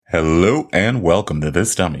Hello and welcome to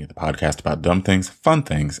This Dummy, the podcast about dumb things, fun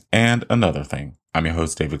things, and another thing. I'm your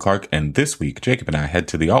host, David Clark, and this week, Jacob and I head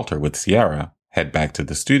to the altar with Ciara, head back to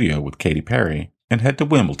the studio with Katy Perry, and head to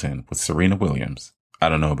Wimbledon with Serena Williams. I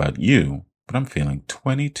don't know about you, but I'm feeling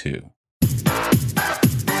 22.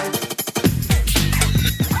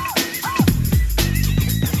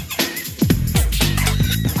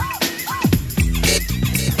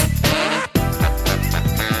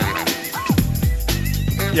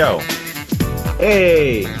 Yo.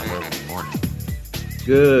 Hey. Good morning.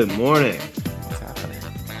 Good morning. What's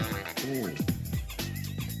happening? Ooh.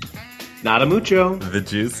 Not a mucho. The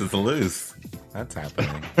juice is loose. That's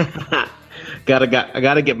happening. I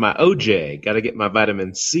gotta get my OJ. Gotta get my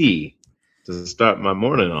vitamin C to start my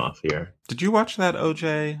morning off here. Did you watch that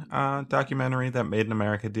OJ documentary, that Made in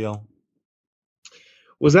America deal?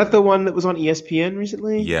 Was that the one that was on ESPN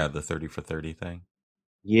recently? Yeah, the 30 for 30 thing.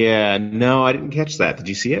 Yeah, no, I didn't catch that. Did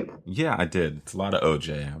you see it? Yeah, I did. It's a lot of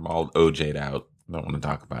OJ. I'm all OJ'd out. I don't want to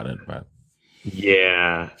talk about it, but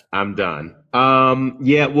Yeah, I'm done.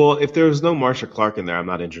 Yeah, well, if there's no Marsha Clark in there, I'm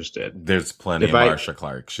not interested. there's plenty If of I Marsha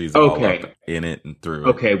Clark. She's all Okay, up in it and through it.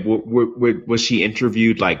 okay, was she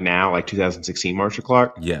interviewed like now, like 2016 Marsha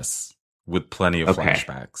Clark? Yes, with plenty of Okay,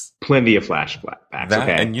 flashbacks. plenty of flashbacks. That,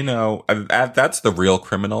 Okay. and that's the real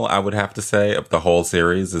criminal, I would have to say, of the whole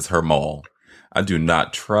series is her mole. I do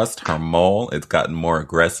not trust her mole. It's gotten more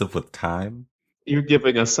aggressive with time. You're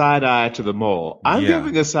giving a side eye to the mole. I'm Yeah,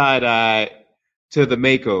 giving a side eye to the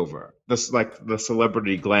makeover. This like the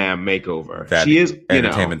celebrity glam makeover. that She is,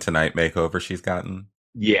 Entertainment Tonight makeover she's gotten.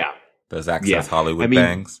 yeah, Those yeah. Access I Hollywood mean,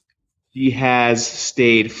 bangs. she has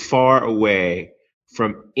stayed far away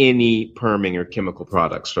from any perming or chemical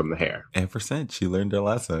products from the hair. Ever since she learned her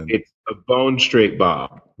lesson. It's a bone straight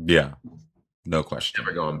bob. Yeah, no question.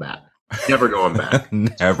 Never going back. Never going back.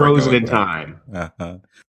 Never Frozen going in back. time. Uh-huh.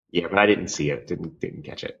 Yeah, but I didn't see it. Didn't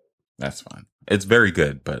catch it. That's fine. It's very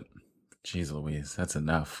good, but geez Louise, that's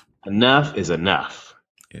enough. Enough is enough.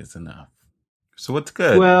 Is enough. So what's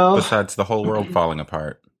good Well, besides the whole world falling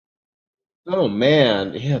apart? oh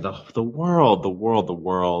man, yeah, the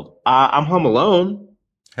world. I'm home alone.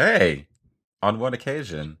 Hey, on what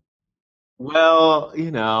occasion? Well,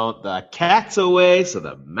 the cat's away, so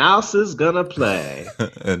the mouse is gonna play.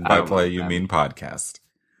 And I by don't know play, what you that mean means. podcast.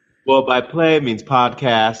 Well, by play it means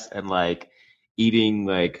podcast and like eating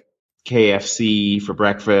like KFC for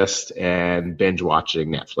breakfast and binge watching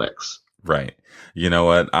Netflix. Right. You know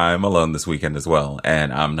what? I'm alone this weekend as well,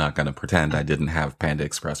 and I'm not going to pretend I didn't have Panda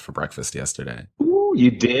Express for breakfast yesterday. Ooh,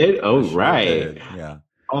 you did? I Oh, sure right. did. Yeah.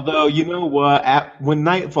 Although, you know what? When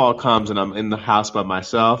nightfall comes and I'm in the house by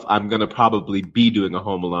myself, I'm gonna probably be doing a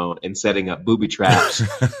Home Alone and setting up booby traps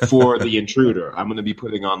for the intruder. I'm gonna be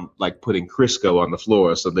putting Crisco on the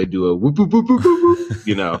floor so they do a whoop whoop whoop whoop whoop,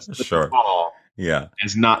 so that the Sure. fall Yeah.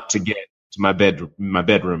 is not to get to my bedroom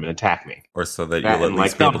and attack me. Or so that That you'll at and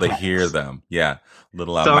least like be able to hear thumbtacks, them. Yeah.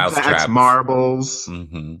 Little mouse traps. marbles.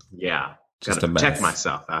 Hmm. Yeah, Just gotta a protect mess.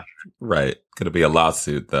 myself. Right. Going to be a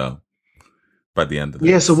lawsuit, though, by the end of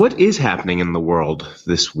Yeah. So this. what is happening in the world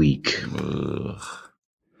this week? Ugh.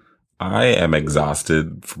 I am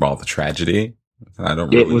exhausted from all the tragedy. I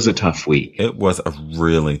don't It really. was a tough week. It was a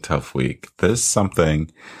really tough week. There's something.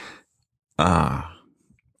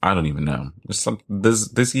 I don't even know.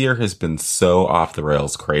 This year has been so off the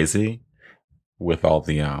rails crazy with all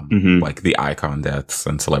the Hmm. like the icon deaths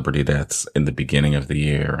and celebrity deaths in the beginning of the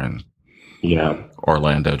year and Yeah.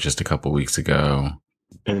 Orlando just a couple weeks ago.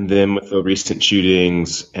 And then with the recent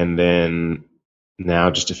shootings, and then now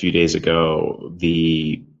just a few days ago,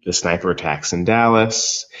 the sniper attacks in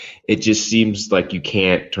Dallas, it just seems like you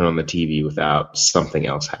can't turn on the TV without something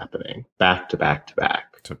else happening, back to back to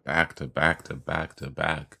back. To back to back to back to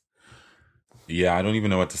back. Yeah, I don't even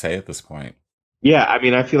know what to say at this point. Yeah, I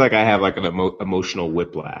mean, I feel like I have like an emotional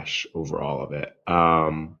whiplash over all of it.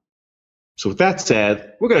 So with that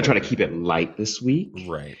said, we're gonna try to keep it light this week.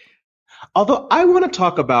 Right. Although I want to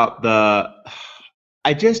talk about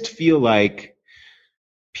I just feel like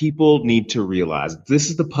people need to realize this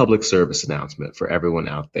is the public service announcement for everyone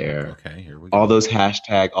out there. Okay, here we All go. those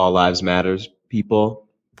hashtag all lives matters people.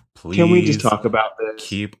 Can we just Please talk about this?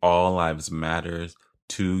 keep all lives matters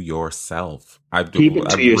to yourself. Keep it I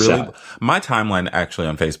to really, yourself. my timeline actually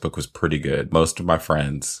on Facebook was pretty good. Most of my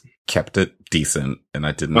friends kept it decent and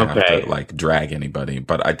I didn't have to Okay. like drag anybody,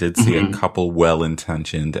 but I did see a Mhm. couple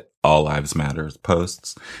well-intentioned all lives matters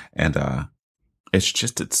posts and,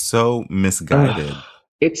 it's so misguided. Ugh.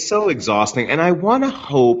 It's so exhausting, and I want to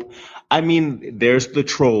hope. I mean, there's the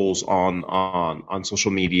trolls on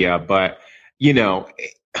social media, but you know,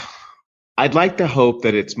 I'd like to hope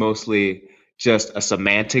that it's mostly just a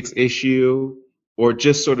semantics issue or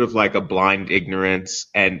just sort of like a blind ignorance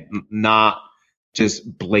and not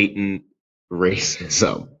just blatant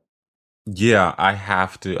racism. Yeah, I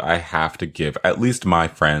have to give at least my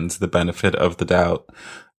friends the benefit of the doubt.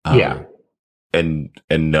 Yeah. And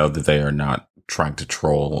know that they are not trying to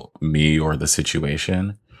troll me or the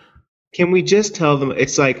situation. Can we just tell them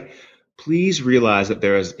it's like, please realize that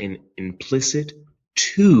there is an implicit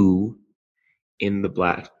two in the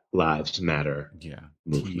Black Lives Matter Yeah.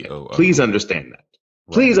 movement. TOO. Please understand that.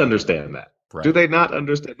 Please Right. understand that. Right. Do they not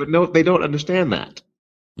understand? But no, they don't understand that.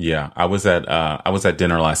 Yeah, I was at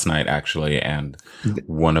dinner last night actually, and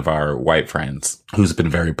one of our white friends who's been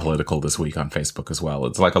very political this week on Facebook as well.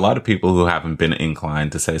 It's like a lot of people who haven't been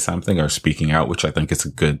inclined to say something are speaking out, which I think is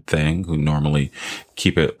a good thing. Who normally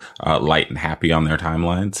keep it light and happy on their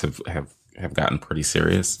timelines have gotten pretty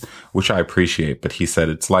serious, which I appreciate. But he said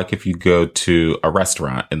it's like if you go to a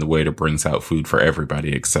restaurant and the waiter brings out food for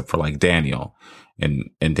everybody except for like Daniel.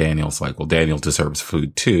 And Daniel's like, well, Daniel deserves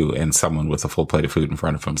food too. And someone with a full plate of food in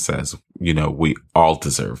front of him says, we all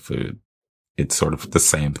deserve food. It's sort of the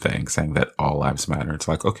same thing, saying that all lives matter. It's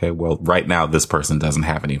like, okay, well, right now this person doesn't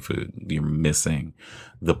have any food. You're missing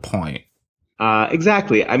the point.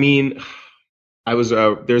 Exactly. I mean,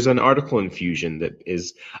 there's an article in Fusion that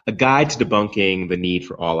is a guide to debunking the need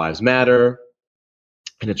for all lives matter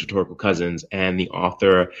and its rhetorical cousins. And the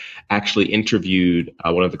author actually interviewed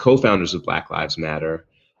one of the co-founders of Black Lives Matter,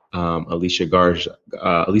 Alicia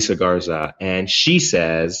Garza, and she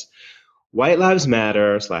says, white lives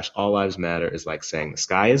matter / all lives matter is like saying the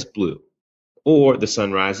sky is blue or the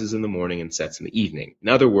sun rises in the morning and sets in the evening. In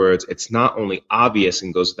other words, it's not only obvious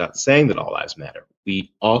and goes without saying that all lives matter.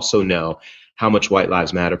 We also know how much white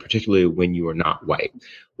lives matter, particularly when you are not white.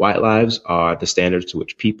 White lives are the standards to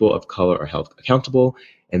which people of color are held accountable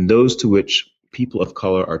and those to which people of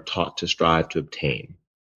color are taught to strive to obtain.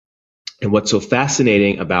 And what's so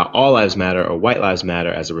fascinating about all lives matter or white lives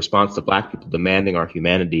matter as a response to Black people demanding our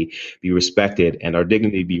humanity be respected and our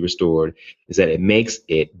dignity be restored is that it makes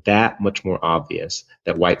it that much more obvious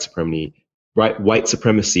that white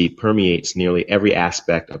supremacy permeates nearly every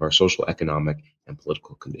aspect of our social, economic, and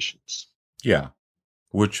political conditions. Yeah.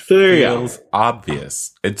 Which feels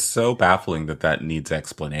obvious. It's so baffling that needs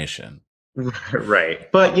explanation.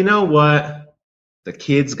 Right. But you know what? The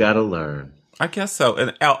kids got to learn. I guess so.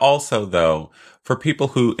 And also, though, for people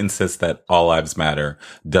who insist that all lives matter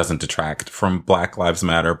doesn't detract from Black Lives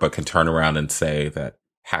Matter, but can turn around and say that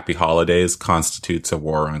Happy Holidays constitutes a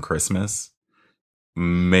war on Christmas,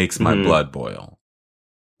 makes my blood boil.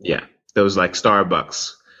 Yeah. Those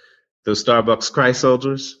Starbucks cry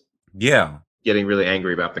soldiers. Yeah. Getting really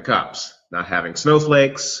angry about the cops not having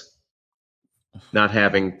snowflakes, not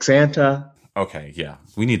having Santa. Okay, yeah.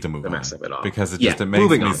 We need to move on. Mess of it all. Because it makes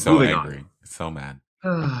me so angry. So mad.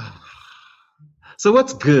 So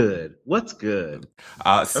what's good? What's good?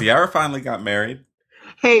 Ciara finally got married.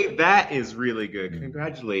 Hey, that is really good.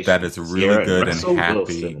 Congratulations. That is really Ciara good and happy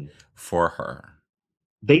Wilson. For her.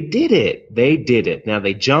 They did it. Now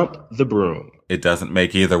they jump the broom. It doesn't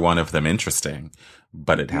make either one of them interesting,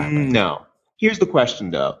 but it happened. No. Here's the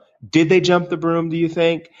question, though. Did they jump the broom, do you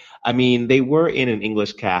think? I mean, they were in an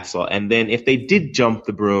English castle. And then if they did jump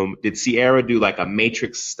the broom, did Ciara do like a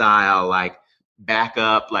Matrix style, like back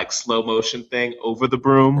up, like slow motion thing over the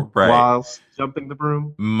broom while jumping the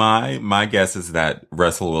broom? My guess is that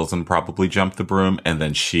Russell Wilson probably jumped the broom and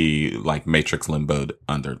then she like Matrix limboed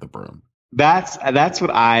under the broom. That's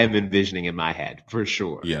what I am envisioning in my head, for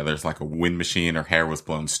sure. Yeah, there's like a wind machine. Her hair was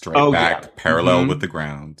blown straight back, parallel with the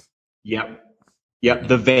ground. Yep.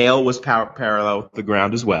 The veil was parallel with the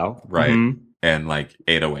ground as well. Right. Mm-hmm. And like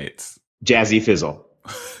 808s. Jazzy fizzle.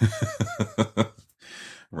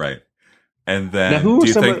 Right. And then do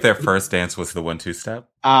you think their first dance was the 1-2 step?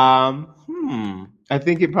 I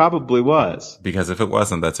think it probably was. Because if it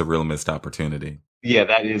wasn't, that's a real missed opportunity. Yeah,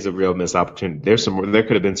 that is a real missed opportunity. There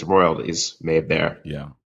could have been some royalties made there. Yeah.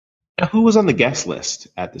 Now, who was on the guest list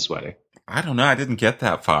at this wedding? I don't know. I didn't get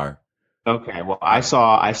that far. Okay, well, I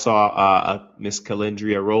saw Miss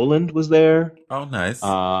Calendria Rowland was there. Oh, nice.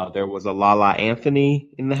 There was a Lala Anthony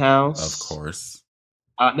in the house. Of course.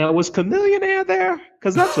 Now, was Chamillionaire there?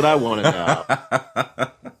 Because that's what I want to know.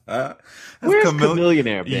 Where's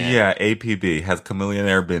Chamillionaire been? Yeah, APB. Has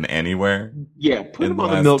Chamillionaire been anywhere? Yeah, put him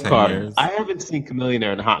on the milk cart. I haven't seen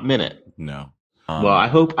Chamillionaire in a hot minute. No. Well, I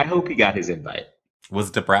hope he got his invite.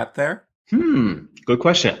 Was Debrat there? Good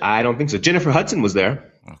question. I don't think so. Jennifer Hudson was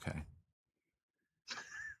there. Okay.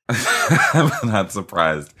 I'm not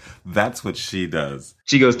surprised. That's what she does.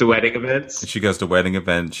 She goes to wedding events. She goes to wedding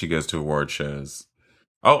events. She goes to award shows.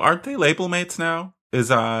 Oh, aren't they label mates now? Is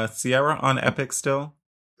Sierra on Epic still?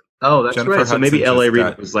 Oh, that's Jennifer right. So maybe Hudson L.A. just Reid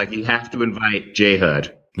got. was like, you have to invite J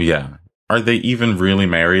Hud. Yeah. Are they even really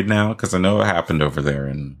married now? Because I know it happened over there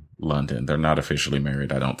in London. They're not officially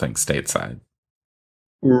married, I don't think, stateside.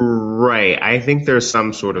 Right. I think there's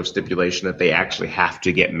some sort of stipulation that they actually have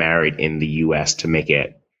to get married in the U.S. to make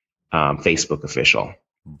it Facebook official.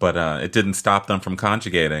 But it didn't stop them from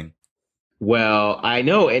conjugating. Well, I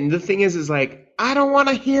know. And the thing is like, I don't want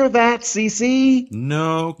to hear that, CC.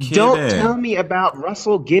 No Don't tell kidding. me about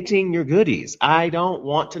Russell getting your goodies. I don't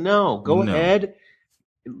want to know. Go No. ahead,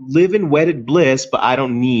 live in wedded bliss, but I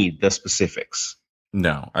don't need the specifics.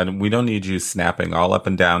 No. We don't need you snapping all up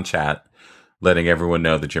and down chat, letting everyone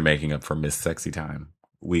know that you're making up for missed sexy time.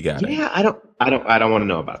 We got it. Yeah, I don't want to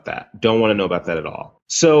know about that. Don't want to know about that at all.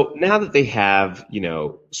 So now that they have,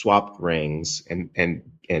 swapped rings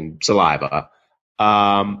and saliva,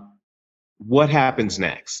 what happens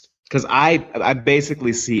next? Because I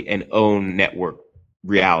basically see an own network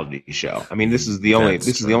reality show. I mean, That's this is the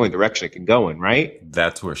true. only direction it can go in, right?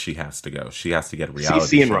 That's where she has to go. She has to get a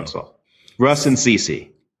reality CC and show. Russell, Russ and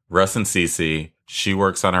CC, Russ and Cece, she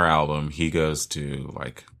works on her album. He goes to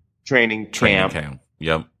like training training camp. camp.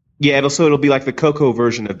 Yep. Yeah, it'll be like the Coco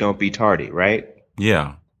version of Don't Be Tardy, right?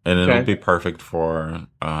 Yeah. And it'll Okay. be perfect for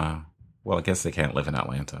well, I guess they can't live in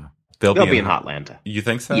Atlanta. They'll be in Hotlanta. You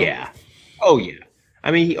think so? Yeah. Oh yeah. I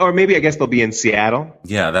mean, or maybe I guess they'll be in Seattle.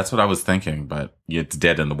 Yeah, that's what I was thinking, but it's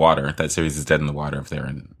dead in the water. That series is dead in the water if they're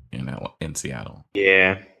in Seattle.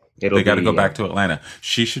 Yeah. They got to go back to Atlanta.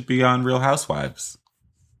 She should be on Real Housewives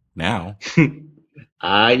now.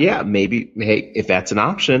 Yeah, maybe. Hey, if that's an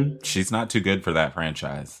option, She's not too good for that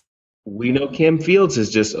franchise. we know Kim Fields has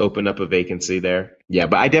just opened up a vacancy there. Yeah,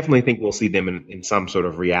 but I definitely think we'll see them in some sort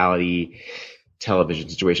of reality television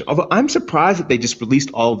situation. Although I'm surprised that they just released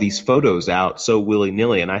all these photos out so willy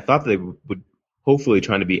nilly, and I thought they would hopefully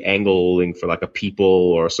trying to be angling for like a People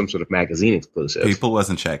or some sort of magazine exclusive. People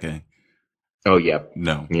wasn't checking. Oh yeah,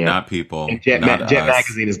 No, yeah. not People. And Jet not us.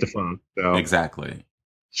 Magazine is defunct, so Exactly.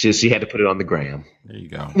 she had to put it on the gram. There you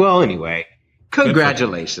go. Well, anyway, for-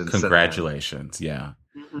 congratulations. Congratulations. Yeah.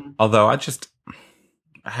 Mhm. Although I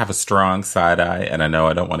have a strong side eye, and I know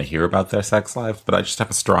I don't want to hear about their sex life, but I just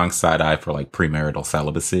have a strong side eye for like premarital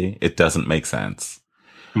celibacy. It doesn't make sense,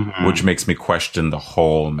 Mhm. which makes me question the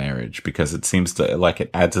whole marriage because it seems to like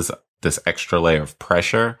it adds this extra layer of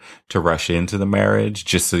pressure to rush into the marriage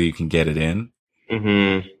just so you can get it in.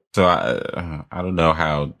 Mhm. So I don't know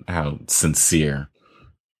how sincere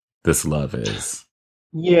this love is.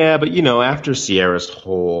 Yeah, but after Sierra's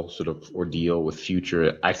whole sort of ordeal with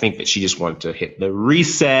Future, I think that she just wanted to hit the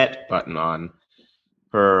reset button on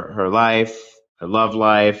her life, her love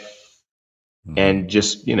life, and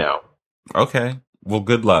just, Okay. Well,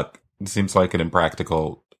 good luck. It seems like an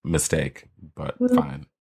impractical mistake, but fine.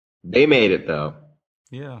 they made it though.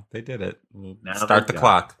 Yeah, they did it. We'll Now start the they're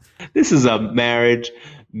clock. This is a marriage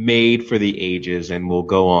made for the ages and will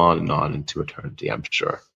go on and on into eternity, I'm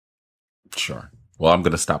sure. Sure. Well, I'm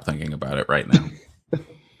going to stop thinking about it right now.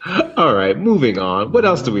 All right, moving on. What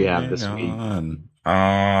else do we have this week?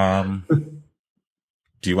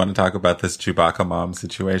 Do you want to talk about this Chewbacca mom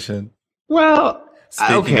situation? Well,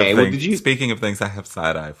 okay. Well, Speaking of things I have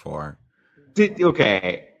side eye for.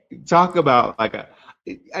 Okay, talk about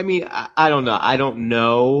I mean, I don't know. I don't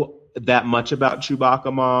know that much about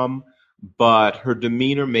Chewbacca mom, but her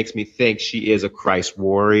demeanor makes me think she is a Christ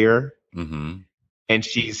warrior. Mm-hmm. And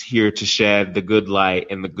she's here to shed the good light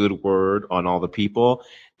and the good word on all the people.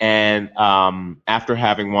 And after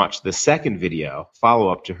having watched the second video, follow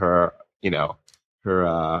up to her,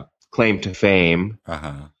 her claim to fame,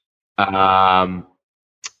 I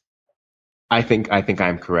think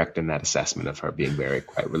I'm correct in that assessment of her being very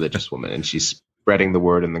quite religious woman, and she's spreading the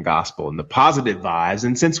word and the gospel and the positive vibes.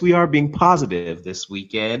 And since we are being positive this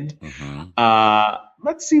weekend,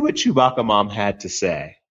 let's see what Chewbacca mom had to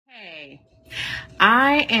say. Hey,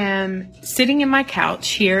 I am sitting in my couch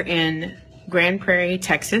here in Grand Prairie,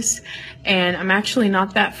 Texas, and I'm actually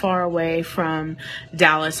not that far away from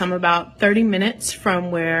Dallas. I'm about 30 minutes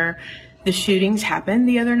from where the shootings happened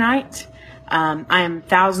the other night. I am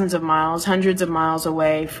thousands of miles, hundreds of miles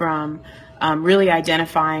away from really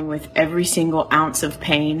identifying with every single ounce of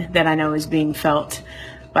pain that I know is being felt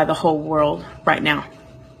by the whole world right now.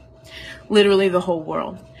 Literally the whole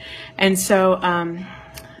world. And so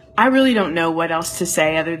I really don't know what else to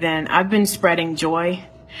say other than I've been spreading joy,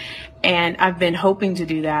 and I've been hoping to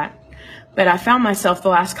do that. But I found myself the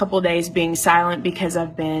last couple of days being silent because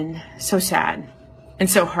I've been so sad and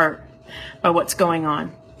so hurt by what's going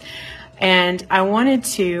on. And I wanted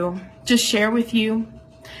to just share with you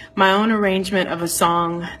my own arrangement of a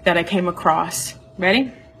song that I came across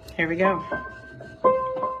Ready? Here we go.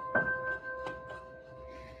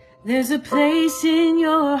 There's a place in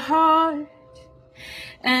your heart,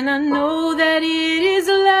 and I know that it is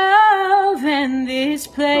love, and this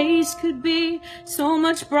place could be so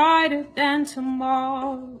much brighter than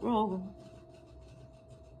tomorrow.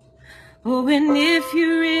 Oh, and if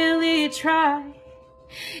you really try,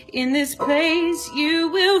 in this place you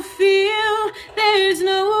will feel there's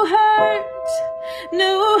no hurt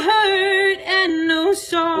and no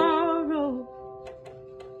sorrow.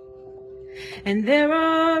 And there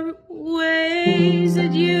are ways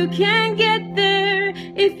that you can get there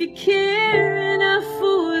if you care enough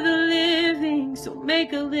for the living. So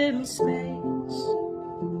make a little space,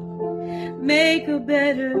 make a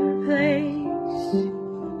better place,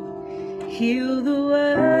 heal the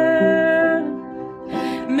world,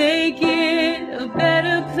 make it a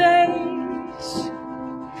better place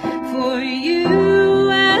for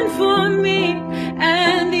you and for me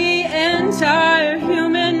and the entire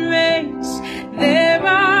human race. There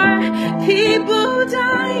are people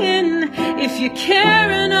dying. If you care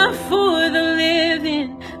enough for the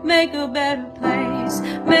living, make a better place,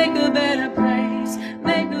 make a better place,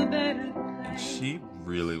 make a better place. She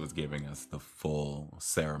really was giving us the full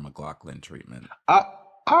Sarah McLachlan treatment.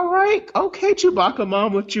 All right. Okay, Chewbacca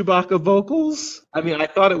mom with Chewbacca vocals. I mean, I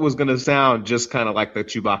thought it was going to sound just kind of like the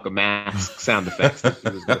Chewbacca mask sound effects. That she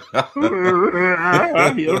was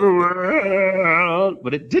gonna, heal the world.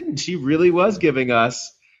 But it didn't. She really was giving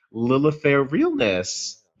us Lilith-Fair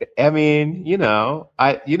realness. I mean,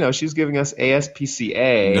 she's giving us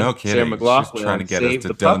ASPCA. No kidding. Sarah McLachlan, she's trying to get us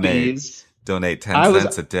to puppies. donate 10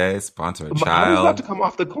 cents a day, sponsor a child. I was about to come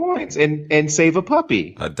off the coins and save a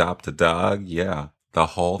puppy. Adopt a dog. Yeah. The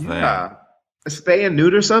whole thing. Yeah. Spay and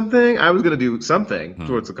neuter something. I was going to do something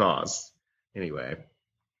towards the cause. Anyway,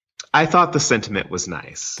 I thought the sentiment was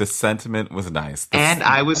nice. The sentiment was nice. And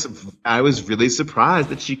I was really surprised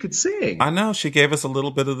that she could sing. I know. She gave us a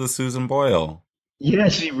little bit of the Susan Boyle. Yeah,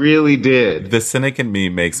 she really did. The cynic in me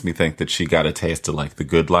makes me think that she got a taste of like the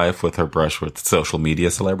good life with her brush with social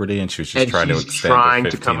media celebrity, and she was just trying to extend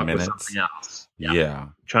it 15 minutes. With something else. Yeah.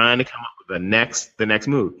 Trying to come up with the next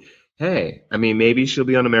move. Hey, I mean, maybe she'll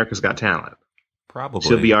be on America's Got Talent. Probably.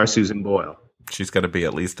 She'll be our Susan Boyle. She's going to be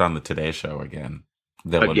at least on the Today Show again.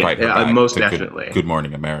 They'll invite her back most to definitely. Good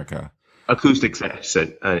Morning America. Acoustic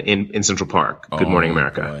set in Central Park. Good Morning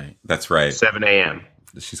America. Boy. That's right. 7 a.m.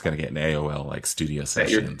 She's going to get an AOL like studio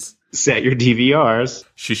sessions. Set your DVRs.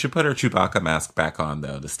 She should put her Chewbacca mask back on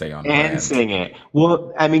though to stay on and brand. Sing it.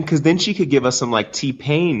 Well, I mean, because then she could give us some like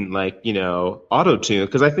T-Pain, like auto tune.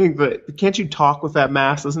 Because I think that can't you talk with that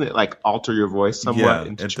mask? Doesn't it like alter your voice somewhat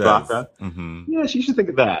into Chewbacca? Mm-hmm. Yeah, she should think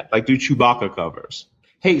of that. Like do Chewbacca covers.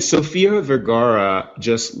 Hey, Sofia Vergara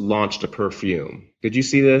just launched a perfume. Did you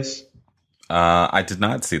see this? I did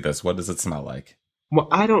not see this. What does it smell like? Well,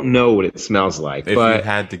 I don't know what it smells like. If but you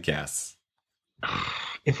had to guess.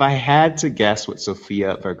 If I had to guess what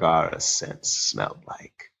Sofia Vergara's scent smelled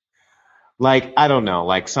like I don't know,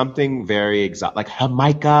 like something very exotic, like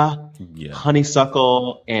Jamaica,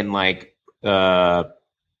 honeysuckle, and like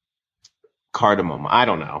cardamom. I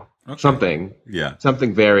don't know. Okay.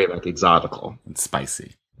 Something very like exotical. And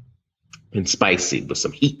spicy with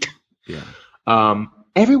some heat. Yeah.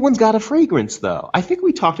 Everyone's got a fragrance though. I think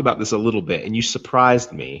we talked about this a little bit and you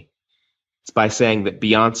surprised me. It's by saying that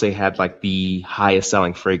Beyonce had like the highest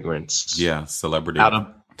selling fragrance. Yeah, celebrity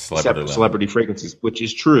fragrances, which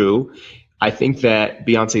is true. I think that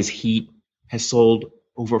Beyonce's Heat has sold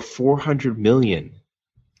over 400 million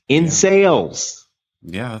in sales.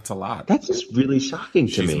 Yeah, that's a lot. That's just really shocking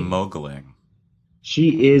to me. She's moguling.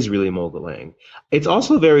 She is really moguling. It's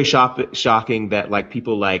also very shocking that like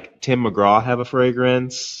people like Tim McGraw have a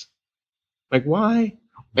fragrance. Like why?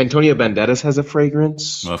 Antonio Banderas has a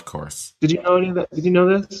fragrance. Of course. Did you know any of that? Did you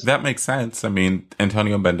know this? That makes sense. I mean,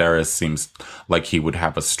 Antonio Banderas seems like he would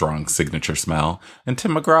have a strong signature smell. And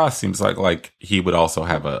Tim McGraw seems like he would also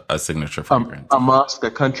have a signature fragrance. A musk,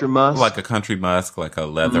 a country musk? Like a country musk, like a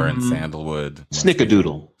leather and sandalwood.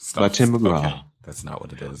 Snickerdoodle by Tim McGraw. Okay. That's not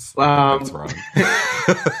what it is. That's wrong.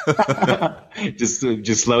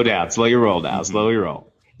 just slow down. Slow your roll down. Slow your roll.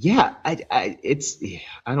 Yeah, I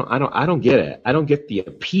don't get it. I don't get the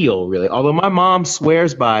appeal really. Although my mom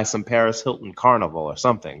swears by some Paris Hilton Carnival or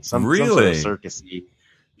something, some sort of circusy.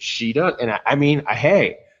 She does, and I mean,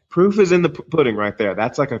 hey, proof is in the pudding right there.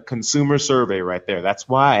 That's like a consumer survey right there. That's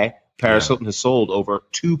why Paris Hilton has sold over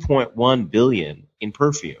 2.1 billion in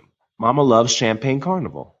perfume. Mama loves Champagne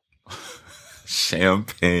Carnival.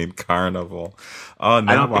 Champagne Carnival. Oh,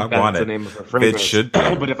 now I want it. The name of her fragrance. It should be.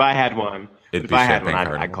 But if I had one,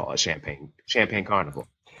 I'd call it Champagne Carnival.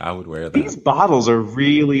 I would wear These that. bottles are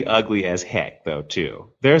really ugly as heck, though,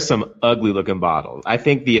 too. There's some ugly looking bottles. I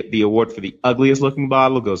think the award for the ugliest looking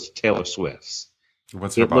bottle goes to Taylor Swift's.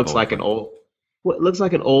 What's her It looks bottle like look an like? old, well, it looks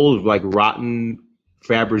like an old, like rotten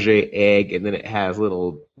Fabergé egg, and then it has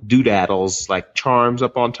little doodaddles, like charms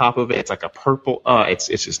up on top of it. It's like a purple. It's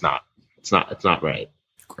just not. It's not right.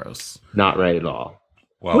 Gross. Not right at all.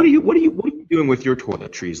 Well, What are you doing with your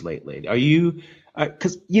toiletries lately? Are you,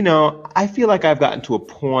 because I feel like I've gotten to a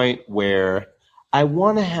point where I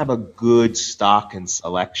want to have a good stock and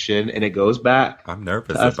selection, and it goes back I'm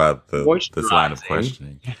nervous to us about this line of moisturizing,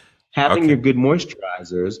 questioning. having Okay. your good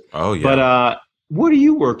moisturizers. Oh yeah. But what are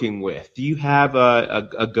you working with? Do you have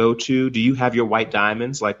a go-to? Do you have your white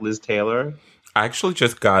diamonds like Liz Taylor? I actually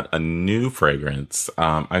just got a new fragrance.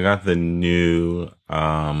 I got the new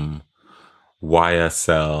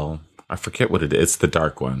YSL. I forget what it is. It's the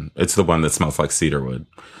dark one. It's the one that smells like cedarwood.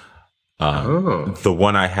 Oh. The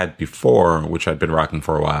one I had before, which I'd been rocking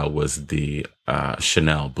for a while, was the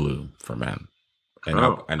Chanel Blue for men. And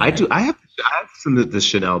Oh, I do. I have some of the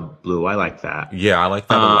Chanel Blue. I like that. Yeah, I like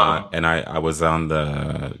that a Um, lot. And I was on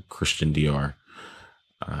the Christian Dior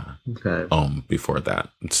Okay. before that,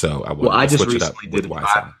 so I Well, wanted I to just switch it up recently with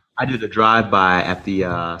YSL. I did a drive-by at the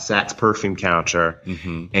Saks perfume counter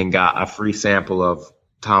Hmm. and got a free sample of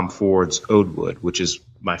Tom Ford's Oud Wood, which is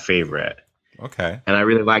my favorite. Okay. And I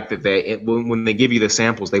really like that when they give you the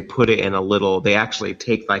samples, they put it in a little. They actually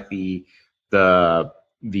take like the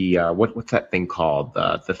what's that thing called?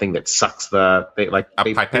 The thing that sucks A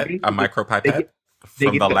pipette, a micro pipette they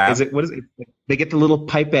from get the lab. what is it? They get the little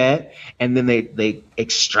pipette and then they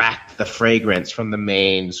extract the fragrance from the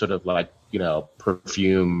main sort of like,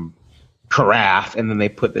 perfume carafe, and then they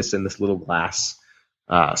put this in this little glass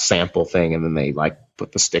sample thing, and then they like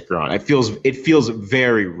put the sticker on. It feels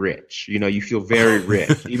very rich. You feel very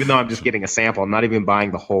rich, even though I'm just getting a sample. I'm not even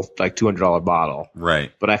buying the whole like $200 bottle,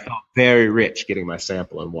 Right. but I felt very rich getting my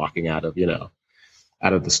sample and walking out of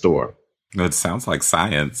the store. It sounds like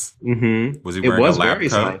science. Mm-hmm. Was he It wearing was a lab very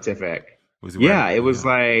coat? scientific. Was he wearing, Yeah, it was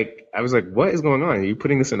like I was like, what is going on? Are you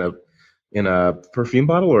putting this in a perfume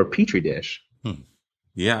bottle or a petri dish?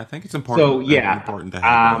 Yeah, I think it's important. So, yeah, important to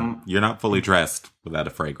have. um, You're not fully dressed without a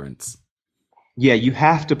fragrance. Yeah, you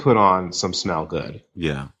have to put on some smell good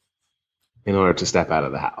Yeah. in order to step out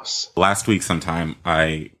of the house. Last week, sometime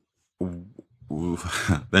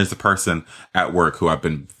there's a person at work who I've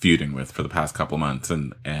been feuding with for the past couple months,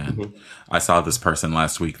 and I saw this person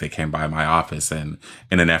last week. They came by my office, and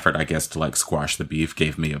in an effort, I guess, to like squash the beef,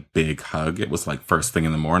 gave me a big hug. It was like first thing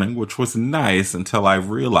in the morning, which was nice until I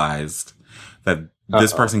realized that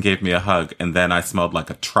this person gave me a hug, and then I smelled like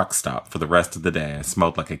a truck stop for the rest of the day. I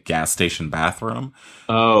smelled like a gas station bathroom.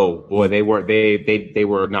 Oh boy, they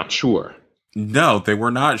were not sure. No, they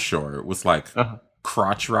were not sure. It was like Uh-huh.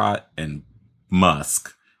 crotch rot and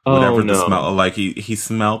musk. Oh, Whatever the no. smell, like he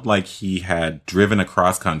smelled like he had driven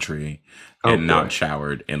across country and Oh, not boy.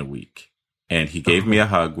 showered in a week. And he gave me a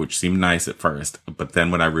hug, which seemed nice at first, but then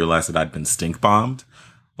when I realized that I'd been stink bombed,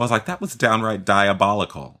 I was like, that was downright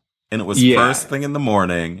diabolical. And it was Yeah. first thing in the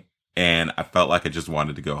morning, and I felt like I just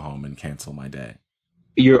wanted to go home and cancel my day.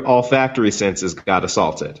 Your olfactory senses got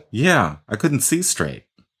assaulted. Yeah, I couldn't see straight.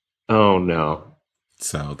 Oh no.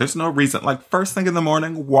 So there's no reason. Like first thing in the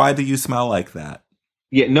morning, why do you smell like that?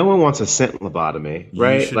 Yeah, no one wants a scent lobotomy, You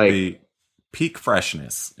right? should Like be peak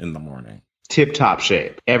freshness in the morning. tip top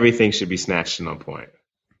shape. Everything should be snatched and on point.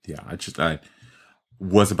 Yeah, I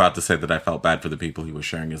was about to say that I felt bad for the people he was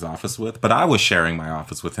sharing his office with, but I was sharing my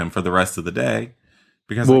office with him for the rest of the day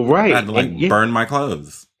because Well, right. I had to like And yeah. burn my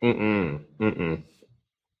clothes. Mm-mm.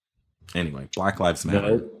 Anyway, Black Lives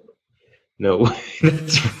Matter. No,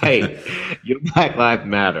 that's right. Your Black Lives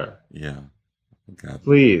Matter. Yeah.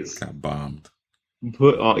 Please Got bombed.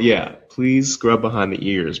 please scrub behind the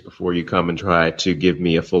ears before you come and try to give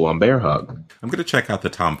me a full on bear hug. I'm going to check out the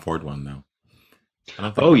Tom Ford one though. I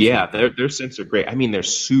don't think Oh I've yeah, seen their scents are great. I mean, they're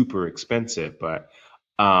super expensive, but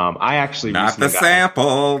I actually not the recently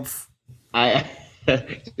samples. I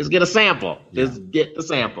just get a sample. Just get the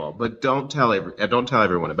sample, but don't tell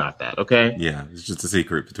everyone about that. Okay? Yeah, it's just a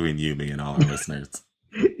secret between you, me, and all our listeners.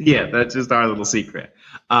 Yeah, that's just our little secret.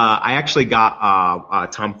 I actually got a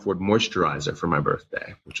Tom Ford moisturizer for my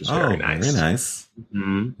birthday, which was very nice. Very nice.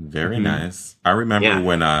 Mhm. Very Mhm. nice. I remember Yeah.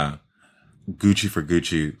 when Gucci for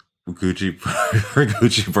Gucci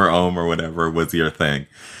for Homme or whatever was your thing.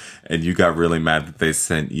 And you got really mad that they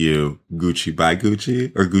sent you Gucci by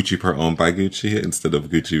Gucci or Gucci per Homme by Gucci instead of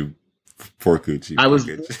Gucci for Gucci. I was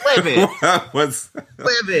Gucci. livid. What was,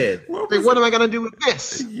 Livid. What Like, was what am I gonna do with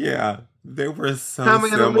this? yeah. They were so How am I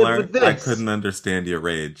gonna live similar. with this? I couldn't understand your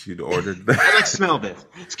rage. You'd ordered that. I like smell this.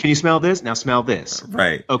 Can you smell this? Now smell this.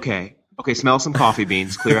 Right. Okay. Smell some coffee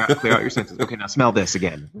beans. Clear out your senses. Okay, now smell this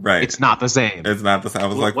again. Right. It's not the same. It's not the same. I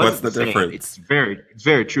was like, what's the difference? It's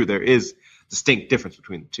very true. There is distinct difference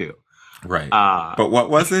between the two. Right. But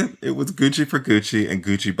what was it? It was Gucci for Gucci and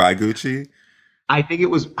Gucci by Gucci. I think it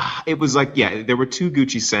was like, yeah, there were two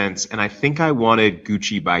Gucci scents, and I think I wanted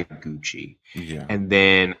Gucci by Gucci. Yeah. And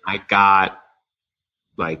then I got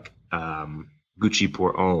like Gucci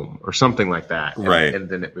pour Homme or something like that. Right. And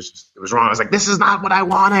then it was wrong. I was like, this is not what I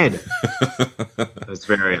wanted. I was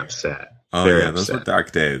very upset. Oh, very yeah. upset. Those were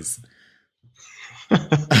dark days. I've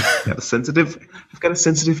got a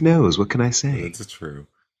sensitive nose. What can I say? It's true.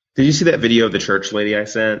 Did you see that video of the church lady I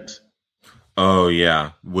sent? Oh,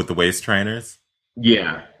 yeah. With the waist trainers?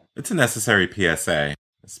 Yeah. It's a necessary PSA,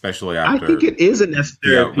 especially after. I think it is a the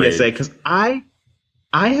necessary outrage. PSA because I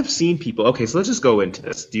have seen people. Okay, so let's just go into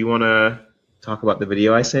this. Do you want to talk about the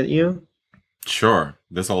video I sent you? Sure.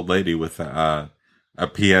 This old lady with a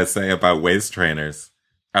PSA about waist trainers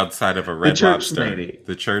outside of a Red church Lobster. lady.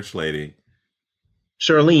 The church lady.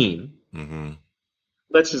 Charlene. Mm-hmm.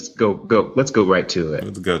 Let's just go. Let's go right to it.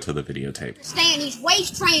 Let's go to the videotape. Stand these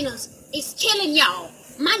waist trainers is killing y'all.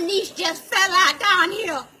 My niece just fell out down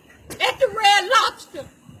here at the Red Lobster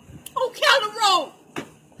on Keller Road.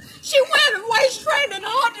 She wearing a waist trainer in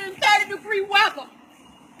 130-degree weather,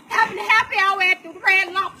 having a happy hour at the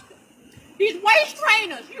Red Lobster. These waist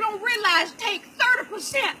trainers, you don't realize, take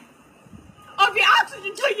 30% of your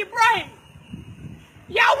oxygen to your brain.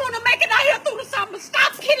 Y'all want to make it out here through the summer?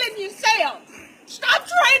 Stop killing yourselves. Stop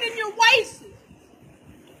training your waist.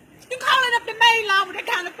 You calling up the main line with that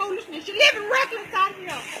kind of foolishness. You're living reckless out here.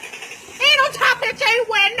 And on top of that, you ain't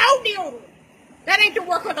wearing no deodorant. That ain't the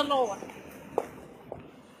work of the Lord.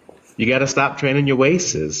 You got to stop training your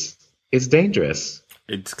waists. It's dangerous.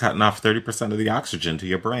 It's cutting off 30% of the oxygen to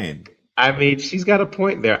your brain. I mean, she's got a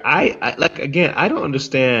point there. I like, again, I don't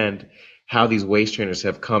understand how these waist trainers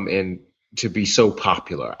have come in to be so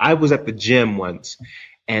popular. I was at the gym once,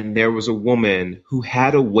 and there was a woman who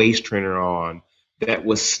had a waist trainer on that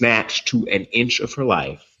was snatched to an inch of her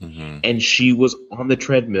life, and she was on the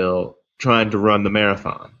treadmill trying to run the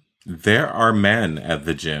marathon. There are men at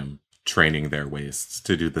the gym training their waists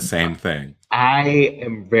to do the same thing. I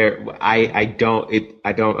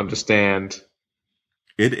don't understand.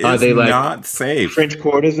 It is Are they like not safe. French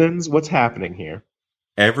courtesans? What's happening here?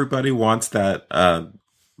 Everybody wants that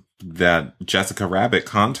Jessica Rabbit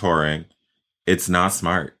contouring. It's not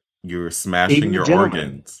smart. You're smashing Even the your gentlemen.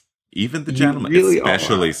 organs. Even the You gentlemen, really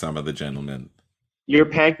especially are. some of the gentlemen. Your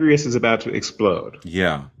pancreas is about to explode.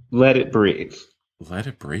 Yeah. Let it breathe. Let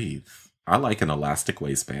it breathe. I like an elastic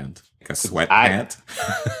waistband, like a sweat I- pant.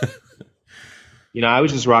 You know, I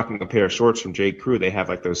was just rocking a pair of shorts from J. Crew. They have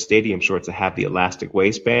like those stadium shorts that have the elastic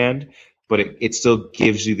waistband, but it still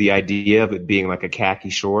gives you the idea of it being like a khaki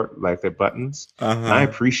short, like the buttons. And I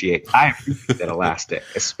appreciate that elastic,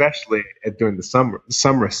 especially during the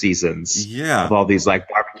summer seasons Yeah. of all these like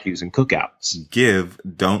barbecues and cookouts. Give,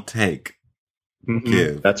 don't take.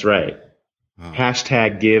 Give. That's right. Oh,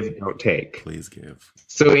 Hashtag give, don't take. please give.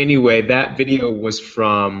 So anyway, that video was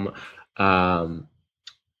from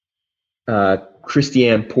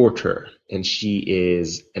Christiane Porter, and she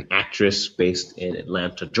is an actress based in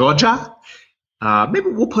Atlanta, Georgia. Maybe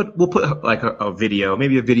we'll put like a video,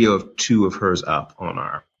 maybe a video of two of hers up on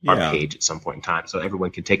our Yeah. page at some point in time, so everyone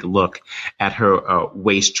can take a look at her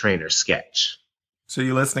waist trainer sketch. So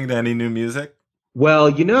you listening to any new music? Well,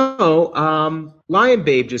 you know, Lion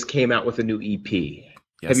Babe just came out with a new EP.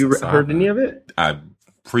 Yes, Have you I saw heard that. any of it? I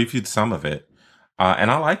previewed some of it, and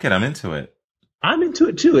I like it. I'm into it. I'm into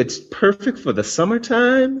it too. It's perfect for the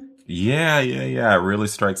summertime. Yeah. It really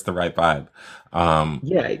strikes the right vibe.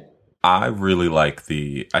 Yeah. I really like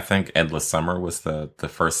I think Endless Summer was the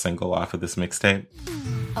first single off of this mixtape.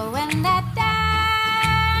 Oh, when that died,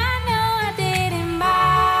 I know I did in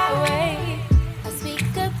my way. A sweet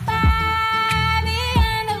goodbye, the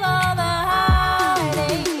end of all the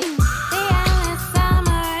heartache. The endless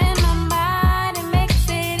summer in my mind, it makes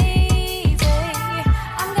it easy.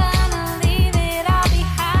 I'm gonna leave it all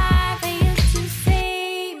behind for you to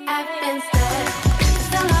see. I've been stuck for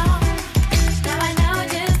so long, now I know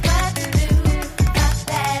just what to do. Thought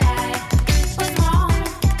that I was wrong,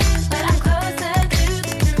 but I'm closer to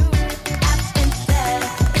the truth. I've been stuck,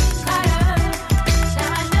 caught up, now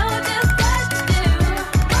I know just what to do.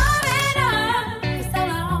 Moving on for so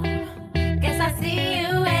long, guess I see you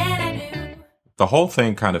when I do. The whole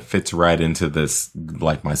thing kind of fits right into this,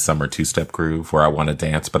 like my summer two-step groove where I want to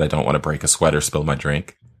dance, but I don't want to break a sweat or spill my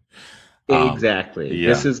drink. Exactly. Yeah.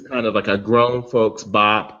 This is kind of like a grown folks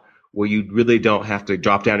bop where you really don't have to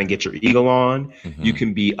drop down and get your eagle on. You Mhm.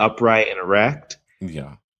 can be upright and erect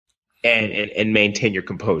Yeah. and maintain your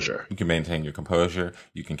composure You can maintain your composure.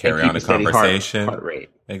 You can and carry keep on a a steady conversation. heart rate.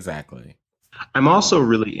 Exactly. I'm also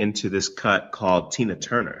really into this cut called Tina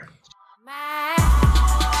Turner. My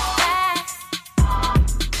ass,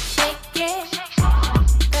 shake it.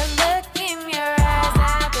 The look in your eyes,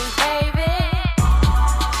 I've been craving.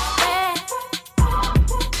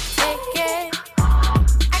 Take it. I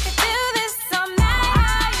could do this all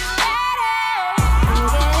night. Are you ready? I'm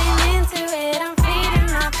getting into it. I'm feeding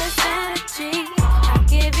off this energy. I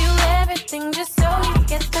give you everything just so you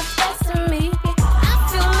get the best of me. I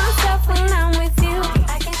feel myself when I'm with you.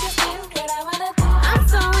 I can just do what I wanna do. I'm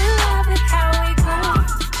so in love with how we grew.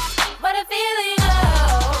 What a feeling, oh.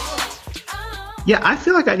 Yeah, I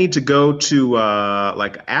feel like I need to go to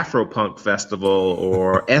like Afropunk Festival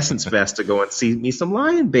or Essence Fest to go and see me some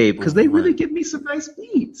Lion Babe because they really Right. give me some nice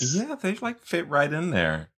beats. Yeah, they like fit right in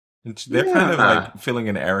there. They're kind of Yeah. like filling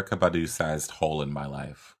an Erica Badu sized hole in my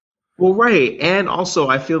life. Well, right. And also,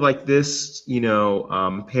 I feel like this,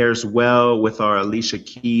 pairs well with our Alicia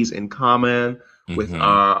Keys in common, with Mhm.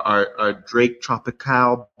 our Drake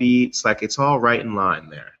Tropical beats. Like, it's all right in line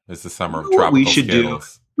there. It's the summer of You know what we tropical should do?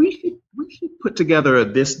 Skittles. We should put together a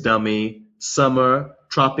This Dummy Summer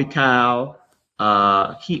Tropical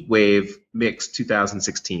Heat Wave Mix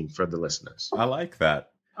 2016 for the listeners. I like that.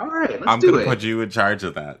 All right, let's I'm do gonna it. put you in charge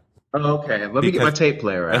of that. Okay, let me get my Because- tape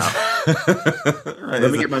player out. Right.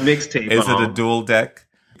 Let me get my mixtape Is it a on. dual deck?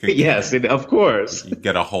 Yes, of course. You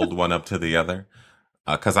get to hold one up to the other?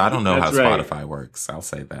 Because I don't know That's how right. Spotify works. I'll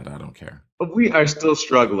say that. I don't care. But we are still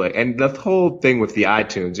struggling. And the whole thing with the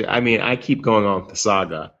iTunes, I mean, I keep going on with the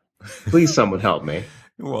saga. Please, someone help me.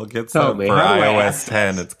 Well, get Tell some me, for how do I iOS access?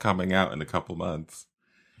 10. It's coming out in a couple months.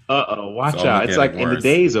 Watch It's only out. It's like getting in the worse.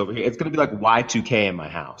 days over here, it's going to be like Y2K in my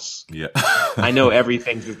house. Yeah. I know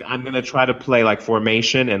everything's, I'm going to try to play like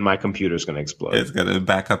Formation and my computer's going to explode. It's going to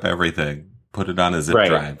back up everything. Put it on a zip Right.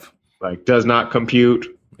 drive. Like, does not compute.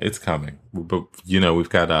 It's coming. But, we've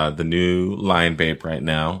got the new Lion Babe right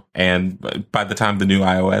now. And by the time the new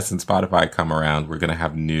iOS and Spotify come around, we're going to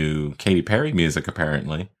have new Katy Perry music,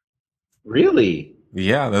 apparently. Really?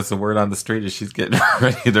 Yeah, that's the word on the street is she's getting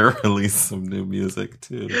ready to release some new music,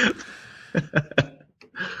 too.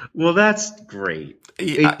 Well, that's great.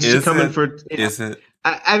 Yeah, Is she coming it? for? Is it?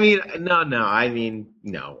 I mean,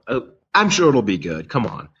 no. I'm sure it'll be good. Come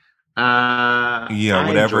on. Yeah, I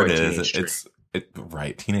whatever it enjoy is. Teenage Dream.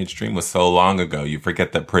 Right. Teenage Dream was so long ago. You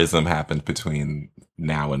forget that Prism happened between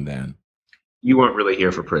now and then. You weren't really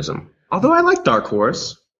here for Prism, although I like Dark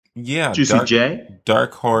Horse. Yeah. Juicy J.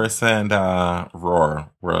 Dark Horse and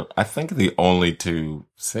Roar were, I think, the only two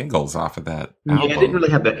singles off of that album. Yeah, it didn't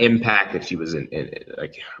really have the impact that she was in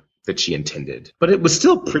like that she intended, but it was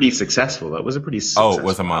still pretty successful. It was a pretty successful it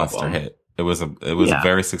was a monster album. hit. It was Yeah.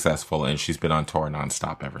 very successful, and she's been on tour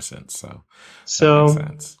nonstop ever since. So that So, makes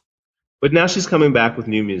sense. but now she's coming back with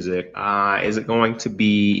new music. Is it going to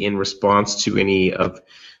be in response to any of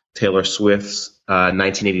Taylor Swift's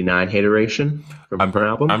 1989 hateration from her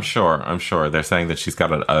album? I'm sure. They're saying that she's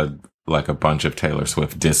got a bunch of Taylor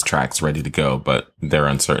Swift diss tracks ready to go, but they're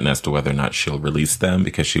uncertain as to whether or not she'll release them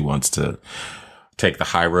because she wants to take the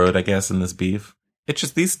high road, I guess, in this beef. It's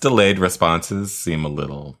just these delayed responses seem a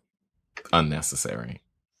little unnecessary.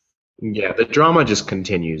 Yeah, the drama just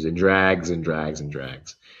continues and drags and drags and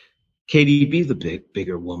drags. Katie, be the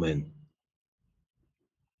bigger woman.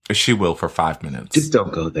 She will for 5 minutes. Just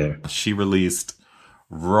don't go there. She released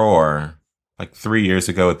Roar like 3 years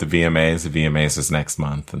ago at the VMAs. The VMAs is next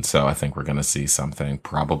month. And so I think we're going to see something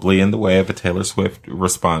probably in the way of a Taylor Swift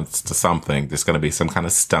response to something. There's going to be some kind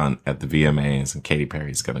of stunt at the VMAs and Katy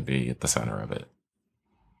Perry's going to be at the center of it.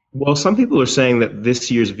 Well, some people are saying that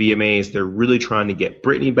this year's VMAs, they're really trying to get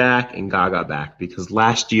Britney back and Gaga back because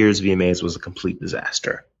last year's VMAs was a complete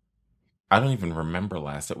disaster. I don't even remember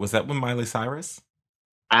last. Was that when Miley Cyrus?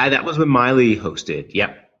 That was when Miley hosted.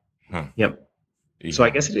 Yep. Huh. Yep. So I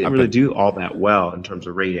guess it didn't really do all that well in terms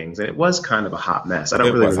of ratings. And it was kind of a hot mess. I don't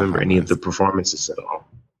It really was a remember hot any of mess. the performances at all.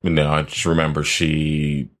 No, I just remember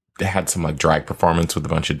she had some like drag performance with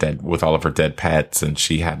with all of her dead pets, and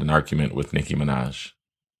she had an argument with Nicki Minaj.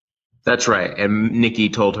 That's right. And Nicki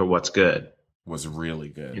told her what's good. Was really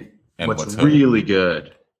good. And What's hood. really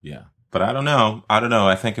good. Yeah. But I don't know.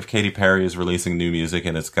 I think if Katy Perry is releasing new music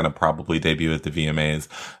and it's going to probably debut at the VMAs,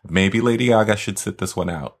 maybe Lady Gaga should sit this one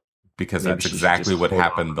out because Maybe that's she should exactly just what hold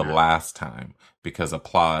happened the on. last time because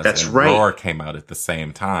Applause That's and right. Roar came out at the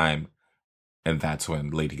same time. And that's when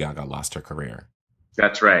Lady Gaga lost her career.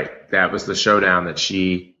 That's right. That was the showdown that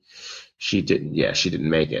she She didn't. Yeah, she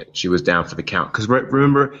didn't make it. She was down for the count. Because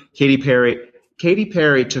remember, Katy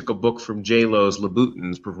Perry took a book from J-Lo's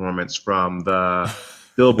Louboutin's performance from the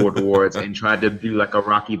Billboard Awards and tried to do like a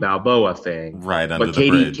Rocky Balboa thing. Right under but the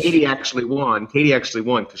bridge. Katy actually won. Katy actually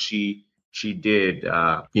won because she did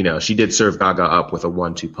she did serve Gaga up with a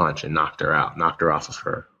 1-2 punch and knocked her out, knocked her off of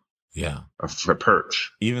her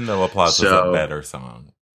perch. Even though Applause was a better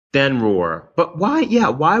song. Then Roar. But why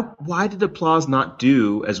did Applause not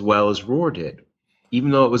do as well as Roar did,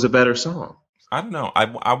 even though it was a better song? I don't know.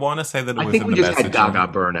 I want to say that it was I think in we the just had messaging.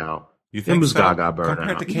 Gaga burnout. You think it was so? Gaga burnout.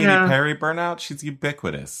 Compared to Katy Perry burnout, she's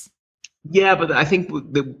ubiquitous. Yeah, but I think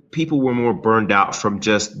the people were more burned out from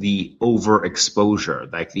just the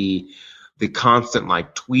overexposure, like the constant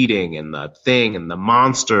like tweeting and the thing and the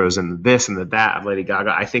monsters and this and the that of Lady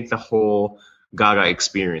Gaga. I think the whole Gaga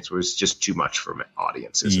experience was just too much for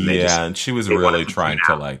audiences. And and she was really trying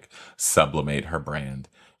to like sublimate her brand.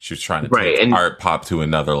 She was trying to take art pop to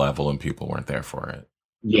another level, and people weren't there for it.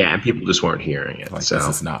 Yeah, and people just weren't hearing it. Like, so this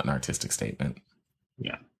is not an artistic statement.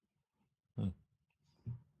 Yeah.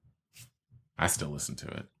 I still listen to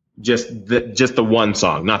it. Just the one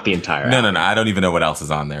song, not the entire album. No. I don't even know what else is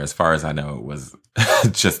on there. As far as I know, it was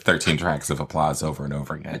just 13 tracks of Applause over and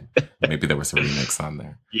over again. Maybe there was a remix on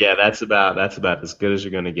there. Yeah, that's about as good as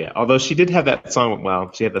you're going to get. Although she did have that song.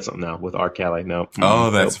 Well, she had that song now with R. Kelly. No. Oh,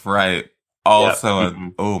 that's right. Also,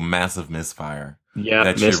 massive misfire. Yeah,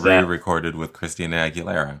 that she re-recorded with Christina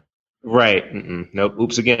Aguilera. Right. Nope.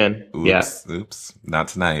 Oops again. Oops. Not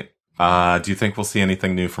tonight. Do you think we'll see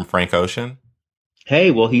anything new from Frank Ocean?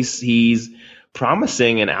 Hey, well, he's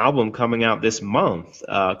promising an album coming out this month,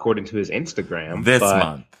 according to his Instagram. This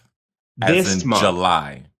month.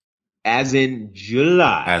 July. As in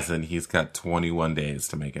July. As in he's got 21 days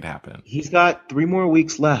to make it happen. He's got 3 more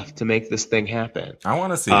weeks left to make this thing happen. I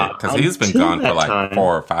want to see it because he's been gone for like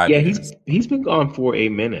 4 or 5 years. Yeah, he's been gone for a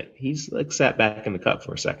minute. He's like sat back in the cup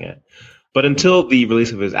for a second. But until the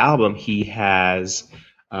release of his album, he has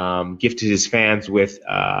gifted his fans with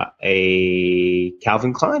a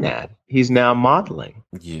Calvin Klein ad. He's now modeling.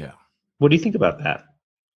 Yeah. What do you think about that?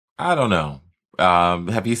 I don't know.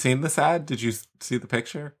 Have you seen this ad? Did you see the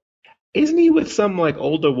picture? Isn't he with some like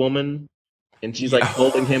older woman and she's like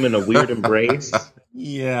holding him in a weird embrace?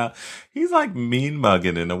 Yeah. He's like mean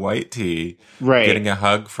mugging in a white tee. Right. Getting a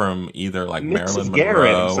hug from either like Mrs. Marilyn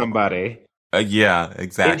Garrett Monroe. or somebody. Yeah,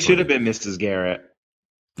 exactly. It should have been Mrs. Garrett.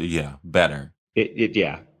 Yeah, better.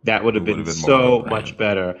 That would have been so much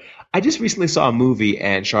better. I just recently saw a movie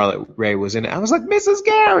and Charlotte Rae was in it. I was like, Mrs.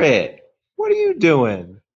 Garrett, what are you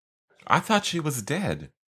doing? I thought she was dead.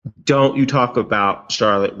 Don't you talk about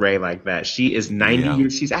Charlotte Rae like that. She is 90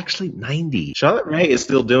 years. She's actually 90. Charlotte Rae is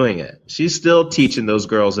still doing it. She's still teaching those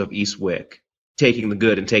girls of Eastwick, taking the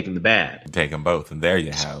good and taking the bad. Take them both, and there you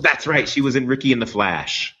have. That's right. She was in Ricky and the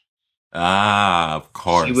Flash. Ah, of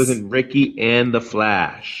course. She was in Ricky and the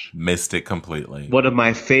Flash. Missed it completely. One of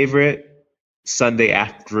my favorite Sunday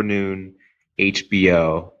afternoon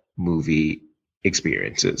HBO movie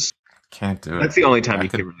experiences. Can't do it. That's the only time you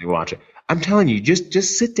can really watch it. I'm telling you, just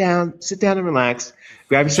sit down and relax.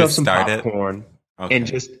 Grab yourself some popcorn and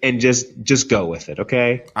just go with it.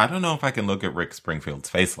 Okay. I don't know if I can look at Rick Springfield's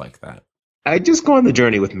face like that. I just go on the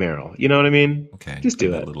journey with Meryl. You know what I mean? Okay. Just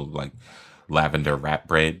do it. A little like lavender wrap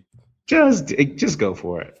braid. Just go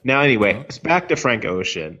for it. Now, anyway, back to Frank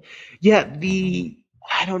Ocean. Yeah,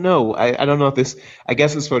 I don't know. I don't know if this. I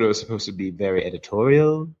guess this photo is supposed to be very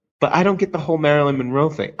editorial. But I don't get the whole Marilyn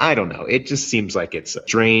Monroe thing. I don't know. It just seems like it's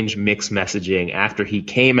strange mixed messaging after he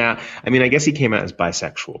came out. I mean, I guess he came out as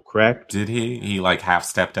bisexual, correct? Did he? He like half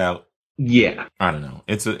stepped out? Yeah. I don't know.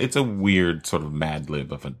 It's a weird sort of Mad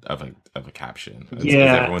Lib of a caption. Is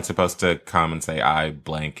everyone supposed to come and say I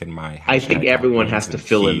blank in my hashtag? I think everyone has to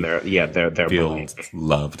fill in their feels blank.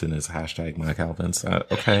 Loved in his hashtag my Calvin's.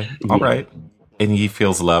 Okay. All right. And he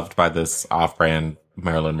feels loved by this off-brand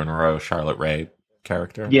Marilyn Monroe, Charlotte Rae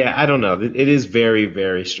character. Yeah, I don't know. It is very,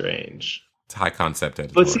 very strange. It's high concept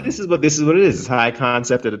editorial. But see, this is what it is. It's high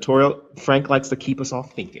concept editorial. Frank likes to keep us all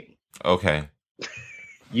thinking. Okay.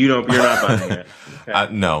 You're not buying it.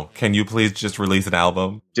 Okay. No. Can you please just release an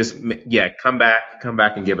album? Come back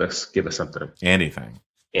and give us something. Anything.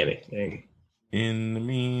 In the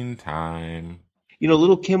meantime.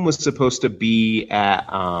 Little Kim was supposed to be at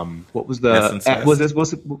what was the Essence Fest? she was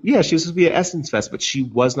supposed to be at Essence Fest, but she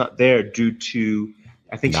was not there due to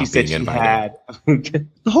I think she said she had the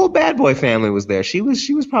whole Bad Boy family was there. She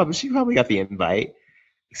probably got the invite.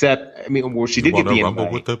 Except she did get the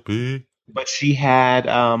invite. With the bee? But she had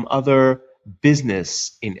other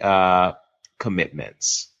business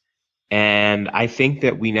commitments. And I think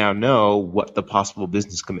that we now know what the possible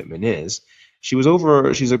business commitment is. She's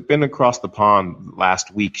been across the pond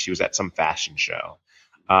last week. She was at some fashion show.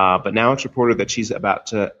 But now it's reported that she's about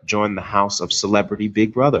to join the house of Celebrity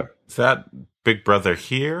Big Brother. Is that Big Brother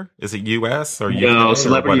here? Is it US or UK? No,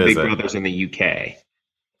 Celebrity or what Big is it? Brother's in the UK.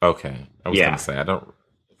 Okay. I was Yeah. going to say, I don't...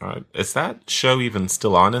 is that show even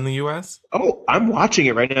still on in the US? Oh, I'm watching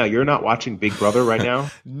it right now. You're not watching Big Brother right now?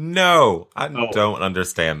 No, I Oh. don't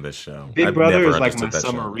understand this show. Big I've Brother never is like my understood that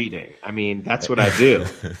summer show. reading. I mean, that's what I do.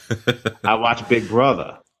 I watch Big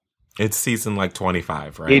Brother. It's season like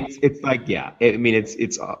 25, right? It's like, yeah.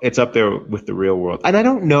 It's up there with the real world. And I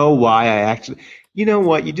don't know why I actually, you know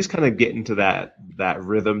what? You just kind of get into that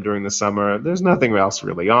rhythm during the summer. There's nothing else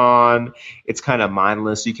really on. It's kind of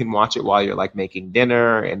mindless. You can watch it while you're like making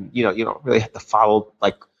dinner, and you don't really have to follow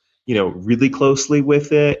like, really closely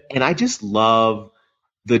with it. And I just love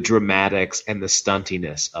the dramatics and the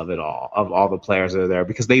stuntiness of it all, of all the players that are there,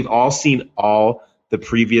 because they've all seen all the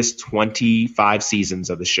previous 25 seasons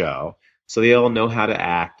of the show. So they all know how to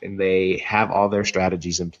act, and they have all their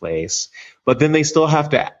strategies in place. But then they still have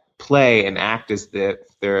to play and act as if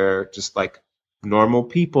they're just like normal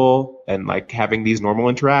people, and like having these normal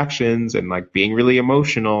interactions and like being really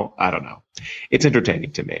emotional. I don't know. It's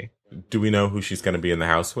entertaining to me. Do we know who she's going to be in the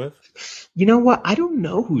house with? You know what? I don't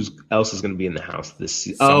know who else is going to be in the house this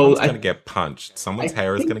season. Someone's going to get punched. Someone's I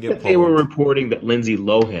hair is think going to get that they were pulled. reporting that Lindsay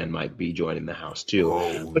Lohan might be joining the house too.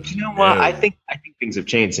 Oh, But you know what? no. I think things have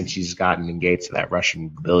changed since she's gotten engaged to that Russian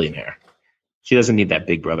billionaire. She doesn't need that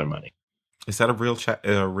Big Brother money. Is that a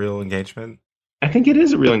real engagement? I think it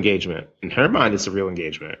is a real engagement. In her mind, it's a real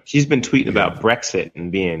engagement. She's been tweeting about Brexit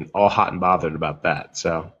and being all hot and bothered about that.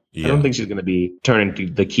 So I don't think she's going to be turning to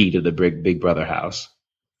the key to the Big Brother house.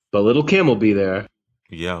 But Little Kim will be there.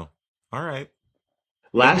 Yeah. All right.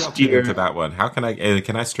 Maybe I'll Last tune year. into that one. How can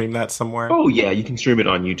I stream that somewhere? Oh yeah, you can stream it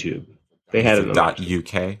on YouTube. They had Is it it on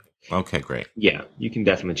 .uk? Okay, great. Yeah, you can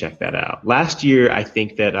definitely check that out. Last year, I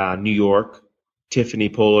think that New York, Tiffany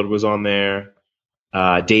Pollard was on there.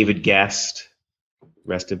 David Guest,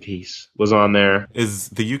 rest in peace, was on there. Is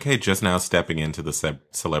the UK just now stepping into the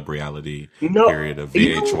celebrity No, period of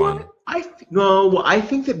you know VH1? what? I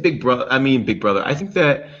think that Big Brother. I think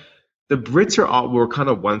that the Brits were kind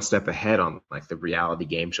of one step ahead on like the reality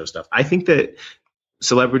game show stuff. I think that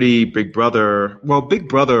Celebrity Big Brother. Well, Big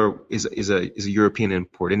Brother is a European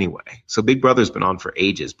import anyway. So Big Brother's been on for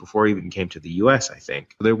ages before it even came to the US. I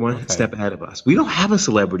think they're one step ahead of us. We don't have a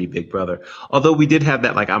Celebrity Big Brother, although we did have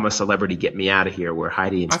that like I'm a Celebrity, get me out of here, where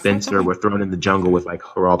Heidi and I thought Spencer that were thrown in the jungle with like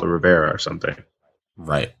Geraldo Rivera or something.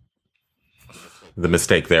 Right. The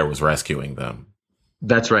mistake there was rescuing them.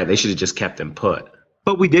 That's right. They should have just kept them put.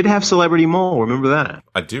 But we did have Celebrity Mole. Remember that?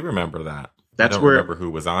 I do remember that. That's I don't where- remember who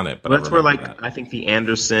was on it, but That's I where, remember like, that. I think the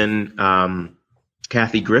Anderson,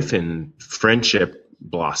 Kathy Griffin friendship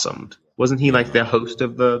blossomed. Wasn't he like the host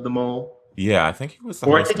of the Mole? Yeah, I think he was the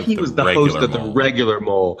Or I host think of he was the host regular of the Mole. regular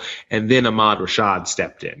Mole, and then Ahmad Rashad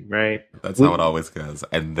stepped in, right? That's how it always goes.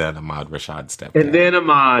 And then Ahmad Rashad stepped And in. then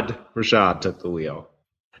Ahmad Rashad took the wheel.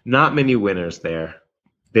 Not many winners there.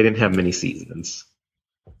 They didn't have many seasons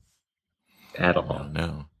at all. Oh,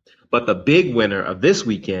 no. But the big winner of this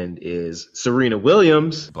weekend is Serena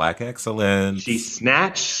Williams. Black excellence. She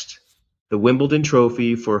snatched the Wimbledon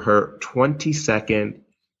trophy for her 22nd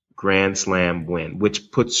Grand Slam win, which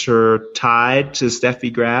puts her tied to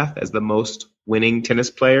Steffi Graf as the most winning tennis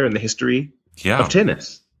player in the history Yeah, of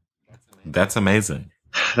tennis. that's amazing.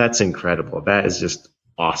 That's incredible. That is just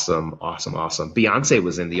awesome, awesome, awesome. Beyonce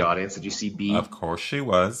was in the audience. Did you see B? Of course she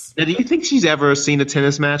was. Now, do you think she's ever seen a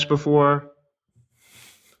tennis match before?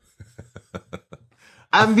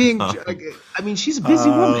 I mean, she's a busy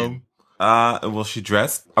woman. Well, she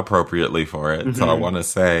dressed appropriately for it, so I Mm-hmm. want to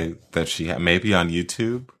say that she maybe on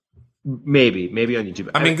YouTube. Maybe on YouTube.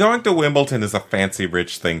 I mean, going to Wimbledon is a fancy,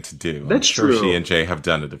 rich thing to do. That's I'm sure true. She and Jay have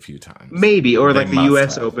done it a few times. Maybe, or They like the must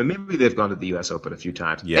U.S. have. Open. Maybe they've gone to the U.S. Open a few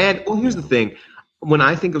times. Yeah. And well, here's the thing: when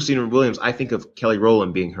I think of Serena Williams, I think of Kelly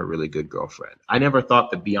Rowland being her really good girlfriend. I never thought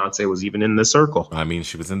that Beyonce was even in the circle. I mean,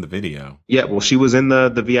 she was in the video. Yeah, well, she was in the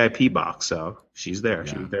VIP box, so she's there.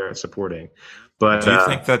 She Yeah. was there supporting. But Do you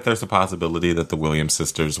think that there's a possibility that the Williams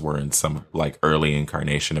sisters were in some like early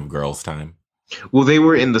incarnation of Girls Time? well, they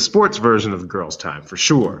were in the sports version of the Girls' Time for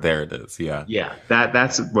sure. There it is. Yeah, Yeah,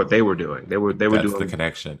 that's what they were doing. They were that's doing the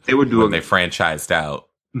connection. They were doing. When they franchised out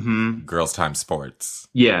Mhm. Girls Time Sports.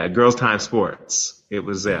 Yeah, Girls' Time Sports. It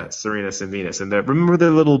was Serenas and Venus, and remember the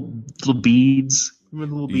little beads. Remember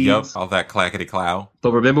the little beads? Yup, all that clackety clow.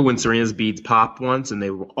 But remember when Serena's beads popped once and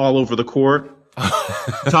they were all over the court?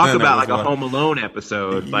 Talk about like a Home Alone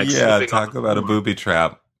episode. Like yeah, slipping talk on the about a floor. booby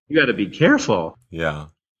trap. You got to be careful. Yeah.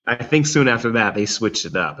 I think soon after that they switched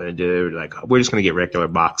it up and they were like, we're just going to get regular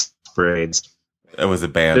box parades. It was a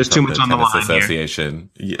band There's from too much the on the Tennis line here. Association.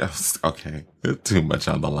 Yes. Okay. Too much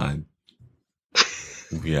on the line.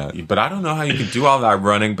 Yeah. But I don't know how you can do all that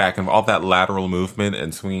running back and all that lateral movement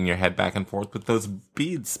and swinging your head back and forth with those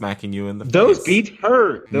beads smacking you in the Those face. beats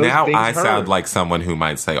hurt. Those Now things I hurt. sound like someone who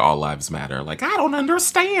might say all lives matter. Like, I don't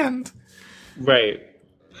understand. Right.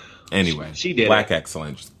 Anyway, She did Black it.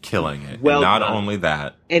 Excellence, just killing it. Well and not done. only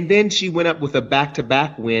that, And then she went up with a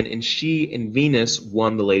back-to-back win, and she and Venus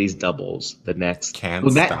won the ladies' doubles the next Can't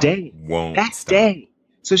that stop, day. won't that stop. day.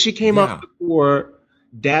 So she came Yeah. up the court,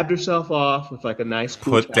 dabbed herself off with like a nice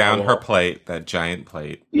cool put down towel. her plate, that giant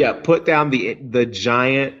plate. Yeah, put down the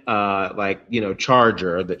giant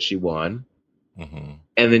charger that she won, Hmm.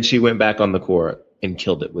 and then she went back on the court and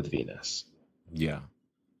killed it with Venus. Yeah.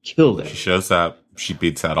 Killed She it. shows up, she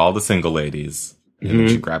beats out all the single ladies, and then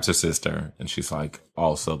she grabs her sister, and she's like,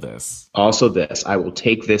 also this. Also, this I will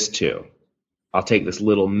take this too. I'll take this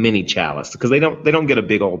little mini chalice because they don't get a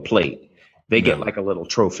big old plate. They get No. like a little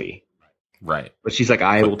trophy. Right. But she's like,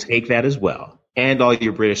 I will take that as well, and all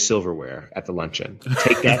your British silverware at the luncheon.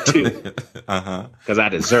 Take that too Uh-huh. because I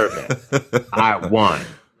deserve it. I won.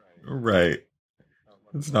 Right.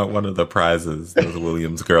 It's not one of the prizes. Those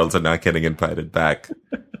Williams girls are not getting invited back.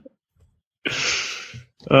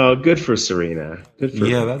 Oh, good for Serena. Good for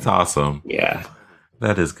Yeah, that's awesome. yeah,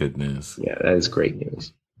 That is good news. yeah. That is great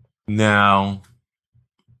news. Now,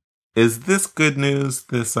 is this good news,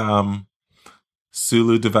 this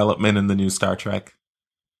Sulu development in the new Star Trek?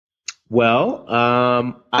 Well,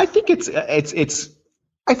 I think it's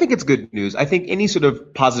good news. I think any sort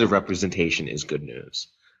of positive representation is good news.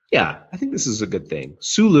 Yeah, I think this is a good thing.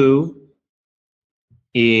 Sulu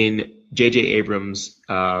in J.J. Abrams'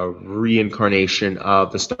 reincarnation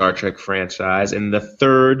of the Star Trek franchise, and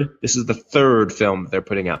this is the third film they're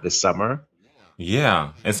putting out this summer.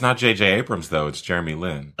 Yeah. It's not J.J. Abrams, though. It's Jeremy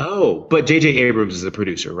Lin. Oh, but J.J. Abrams is a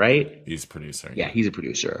producer, right? He's producer. Yeah, he's a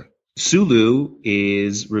producer. Sulu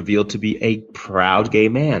is revealed to be a proud gay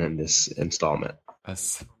man in this installment. A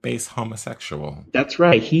space homosexual. That's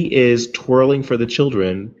right. He is twirling for the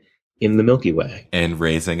children in the Milky Way. And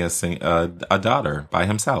raising a daughter by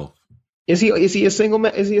himself. Is he a single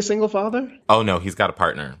man? Is he a single father? Oh, no, he's got a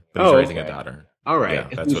partner, but he's Oh, raising okay. a daughter. All right. Yeah,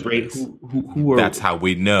 And that's who's what it ra- is. who are, That's how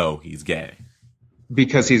we know he's gay.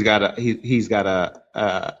 because he's got a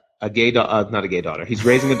gay not a gay daughter. He's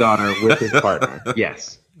raising a daughter with his partner.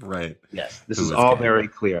 Yes. Right. Yes. This Who is is all gay. very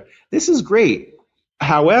clear. This is great.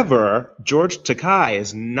 However, George Takei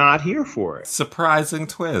is not here for it. Surprising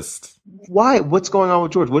twist. Why? What's going on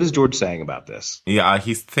with George? What is George saying about this? Yeah,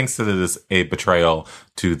 he thinks that it is a betrayal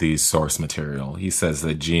to the source material. He says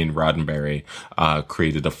that Gene Roddenberry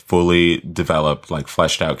created a fully developed, like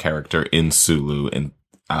fleshed out character in Sulu, and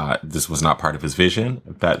this was not part of his vision,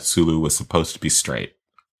 that Sulu was supposed to be straight.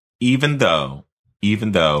 Even though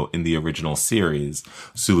in the original series,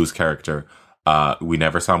 Sulu's character, we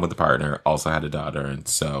never saw him with a partner, also had a daughter, and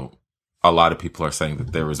so a lot of people are saying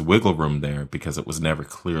that there was wiggle room there because it was never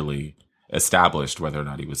clearly established whether or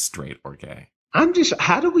not he was straight or gay.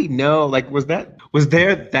 How do we know? Like, was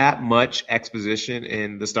there that much exposition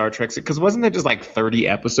in the Star Trek? Because wasn't there just like 30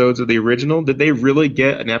 episodes of the original? Did they really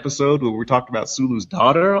get an episode where we talked about Sulu's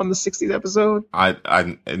daughter on the 60th episode?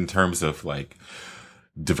 I in terms of like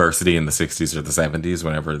diversity in the 60s or the 70s,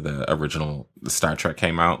 whenever the original Star Trek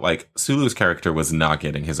came out, like Sulu's character was not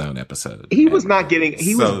getting his own episode. He was not getting.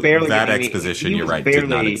 He So was barely that getting exposition, he you're was right, did not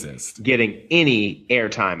barely exist. Getting any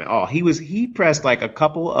airtime at all. He pressed like a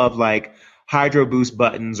couple of like hydro boost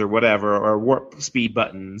buttons or whatever, or warp speed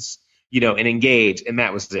buttons, and engage, and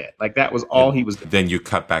that was it. Like that was all he was doing. Then you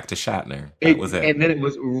cut back to Shatner. That was it. And then it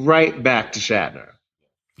was right back to Shatner.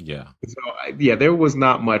 Yeah. So yeah, there was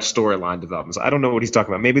not much storyline development. So I don't know what he's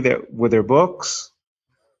talking about. Maybe were there books?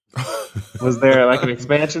 Was there like an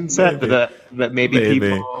expansion set Maybe. that maybe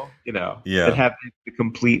people Yeah. that have the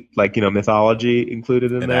complete mythology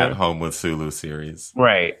included in An there? At Home with Sulu series.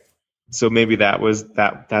 Right. So maybe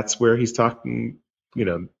that's where he's talking,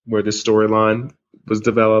 where the storyline was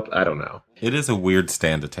developed. I don't know. It is a weird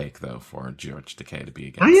stand to take, though, for George Takei to be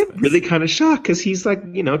against I am this. really kind of shocked because he's like,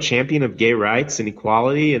 champion of gay rights and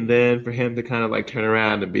equality. And then for him to kind of like turn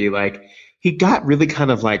around and be like, he got really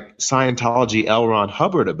kind of like Scientology L. Ron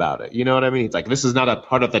Hubbard about it. You know what I mean? It's like, this is not a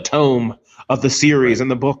part of the tome of the series and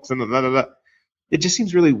the books and the blah, blah, blah. It just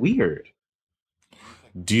seems really weird.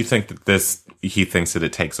 Do you think that he thinks that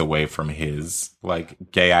it takes away from his like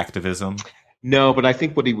gay activism? No, but I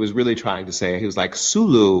think what he was really trying to say, he was like,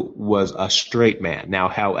 Sulu was a straight man. Now,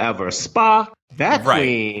 however, Spock, that Right.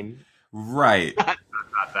 queen, Right.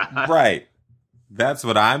 that. Right. That's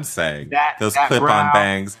what I'm saying. Those that clip-on brow.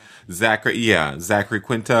 bangs. Zachary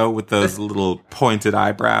Quinto with those little pointed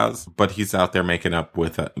eyebrows, but he's out there making out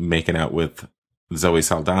with Zoe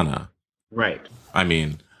Saldana. Right. I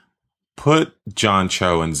mean, put John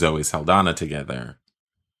Cho and Zoe Saldana together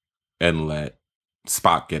and let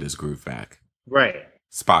Spock get his groove back. Right.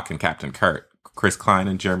 Spock and Captain Kirk. Chris Klein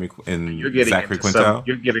and Zachary You're Quinto.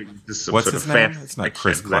 getting into some What's sort his of name? fan It's not fiction.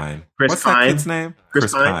 Chris Klein. Chris What's Pine? that kid's name?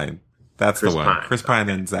 Chris Pine? Pine. That's Chris the one. Pine. Chris Pine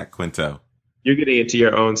and Zach Quinto. You're getting into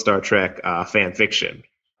your own Star Trek fan fiction.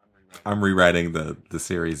 I'm rewriting the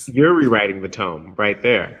series. You're rewriting the tome right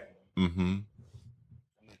there. Mm-hmm.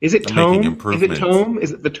 Is it I'm tome? making Is it improvements. tome?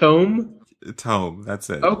 Is it the tome? Tome. That's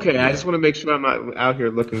it. Okay, Yeah. I just want to make sure I'm not out here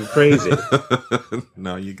looking crazy.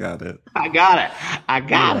 No, you got it. I got it.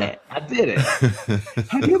 I did it.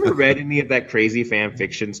 Have you ever read any of that crazy fan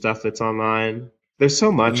fiction stuff that's online? There's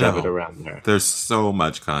so much of No. it around there. There's so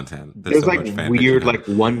much content. There's so like much fan weird, fiction.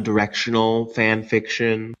 like one-directional fan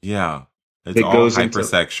fiction. Yeah. It's that all goes into-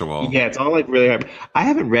 hypersexual. Yeah, it's all like really hard. I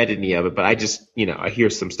haven't read any of it, but I just, I hear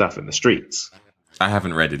some stuff in the streets. I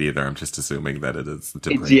haven't read it either. I'm just assuming that it is.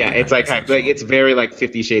 It's like it's very like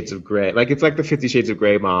 50 Shades of Grey. Like it's like the 50 Shades of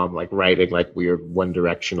Grey mom, like writing like weird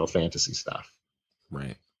one-directional fantasy stuff.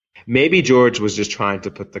 Right. Maybe George was just trying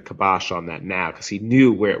to put the kibosh on that now because he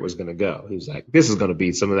knew where it was going to go. He was like, this is going to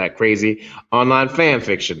be some of that crazy online fan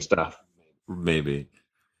fiction stuff.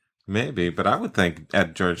 Maybe, but I would think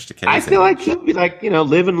at George Takei's I feel age- like he'd be like,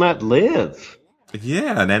 live and let live.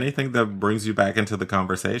 Yeah, and anything that brings you back into the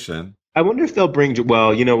conversation. I wonder if they'll bring.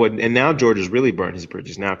 Well, you know what? And now George has really burned his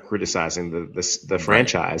bridges. Now criticizing the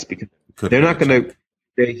franchise because Could they're be not a going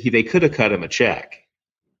check. to. They could have cut him a check,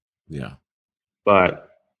 Yeah. but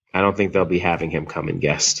I don't think they'll be having him come and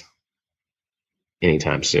guest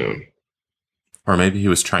anytime soon. Or maybe he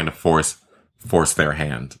was trying to force their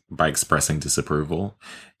hand by expressing disapproval,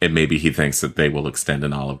 and maybe he thinks that they will extend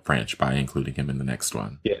an olive branch by including him in the next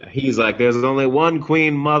one. Yeah, he's like, there's only one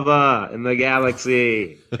Queen Mother in the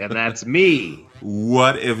galaxy, and that's me.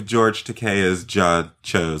 What if George Takei is John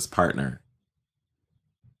Cho's partner?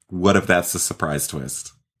 What if that's the surprise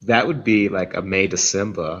twist? That would be like a May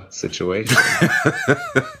December situation.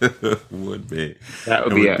 Would be. That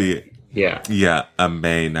would It be would yeah. Yeah, a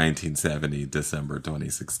May 1970, December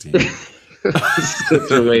 2016.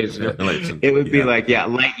 situation. It would be Yeah. like,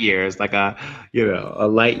 light years, like a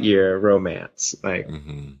light year romance, like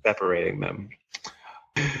Mhm. separating them.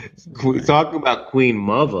 Talking about Queen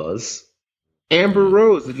Mothers, Amber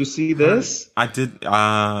Rose, did you see this? I did.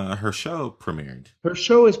 Her show premiered. Her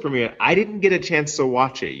show is premiering. I didn't get a chance to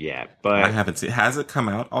watch it yet, but I haven't seen. Has it come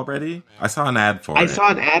out already? I saw an ad for it. I saw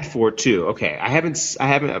an ad for it too. Okay, I haven't,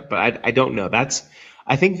 but I don't know.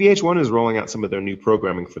 I think VH1 is rolling out some of their new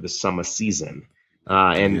programming for the summer season,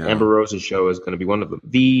 and Yeah. Amber Rose's show is going to be one of them.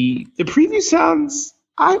 The preview sounds.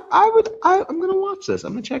 I'm going to watch this.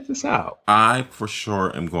 I'm going to check this out. I for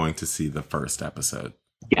sure am going to see the first episode.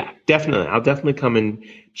 Yeah, definitely. I'll definitely come and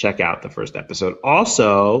check out the first episode.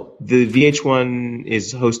 Also, the VH1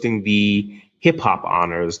 is hosting the Hip Hop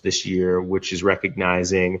Honors this year, which is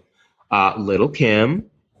recognizing Little Kim,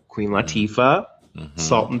 Queen Latifah,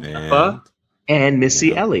 Salt and Pepper, and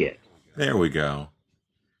Missy Elliott. There we go.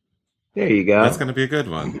 There you go. That's going to be a good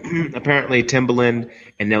one. Apparently, Timbaland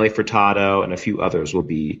and Nelly Furtado and a few others will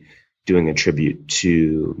be doing a tribute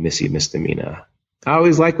to Missy Misdemeanor. I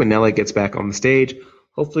always like when Nelly gets back on the stage.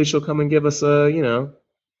 Hopefully, she'll come and give us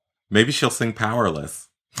Maybe she'll sing Powerless.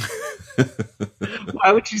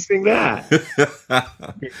 Why would you sing that?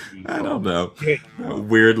 I don't know. A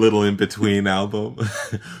weird little in between album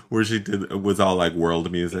where was all like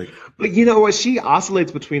world music. But you know what? She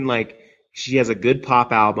oscillates between like she has a good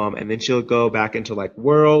pop album and then she'll go back into like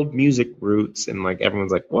world music roots and like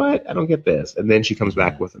everyone's like, what? I don't get this. And then she comes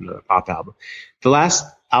back with another pop album. The last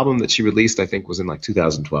album that she released, I think, was in like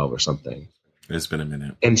 2012 or something. It's been a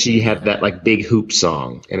minute. And she had that like big hoop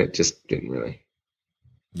song and it just didn't really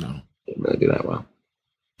do that well.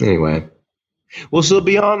 Anyway. Well, she'll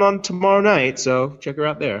be on tomorrow night, so check her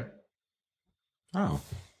out there. Oh,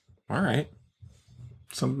 all right.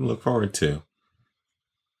 Something to look forward to.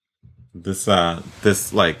 This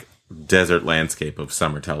like desert landscape of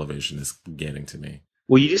summer television is getting to me.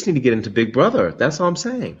 Well, you just need to get into Big Brother. That's all I'm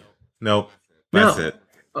saying. Nope. That's No. it.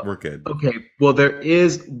 We're good. Okay. Well, there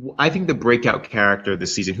is, I think the breakout character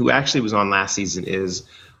this season, who actually was on last season, is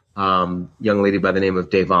young lady by the name of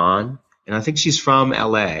Devon. And I think she's from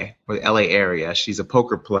LA or the LA area. She's a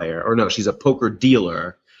poker player, or no, she's a poker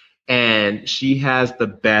dealer. And she has the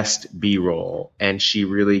best B-roll and she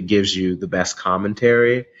really gives you the best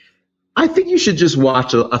commentary. I think you should just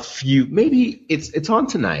watch a few. Maybe it's on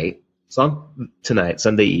tonight. It's on tonight,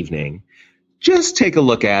 Sunday evening. Just take a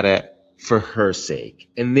look at it for her sake,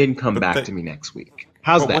 and then come back to me next week.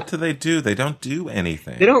 How's that? What do they do? They don't do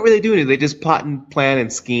anything. They don't really do anything. They just plot and plan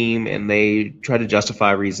and scheme, and they try to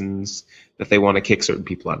justify reasons that they want to kick certain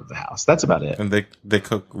people out of the house. That's about it. And they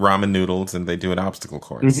cook ramen noodles and they do an obstacle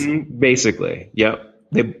course. Mm-hmm. Basically, yep.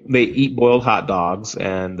 They eat boiled hot dogs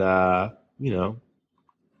and throw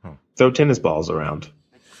tennis balls around.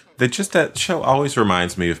 That show always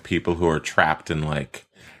reminds me of people who are trapped in like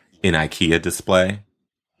an IKEA display,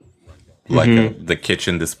 like the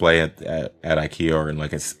kitchen display at IKEA, or in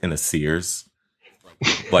like in a Sears,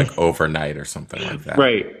 like overnight or something like that.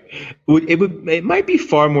 Right. It might be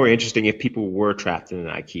far more interesting if people were trapped in an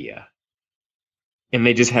IKEA, and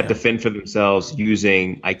they just had to fend for themselves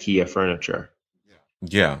using IKEA furniture.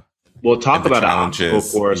 Yeah. We'll talk about an obstacle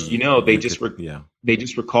course. They just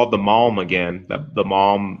recalled the Malm again, the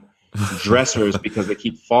Malm dressers, because they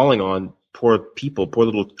keep falling on poor people, poor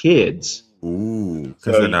little kids. Ooh,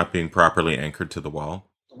 because they're not being properly anchored to the wall.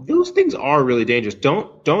 Those things are really dangerous.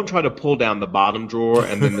 Don't try to pull down the bottom drawer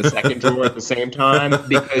and then the second drawer at the same time,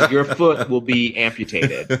 because your foot will be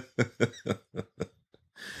amputated.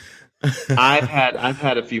 I've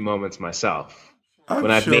had a few moments myself. I'm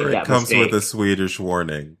when I've sure made that it comes mistake. with a Swedish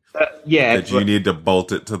warning. That you need to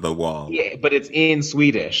bolt it to the wall. Yeah, but it's in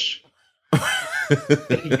Swedish.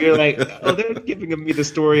 You're like, oh, they're giving me the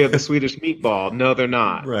story of the Swedish meatball. No, they're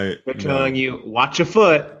not. Right. They're telling you, watch your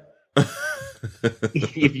foot.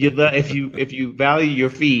 if you value your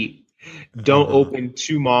feet, don't open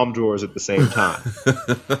two Malm drawers at the same time.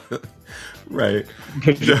 Right.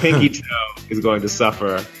 Because your pinky toe is going to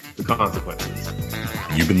suffer the consequences.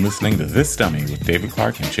 You've been listening to This Dummy with David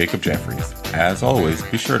Clark and Jacob Jeffries. As always,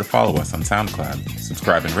 be sure to follow us on SoundCloud,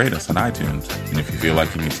 subscribe and rate us on iTunes, and if you feel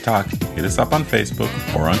like you need to talk, hit us up on Facebook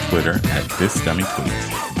or on Twitter at This Dummy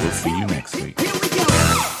Tweets. We'll see you next week.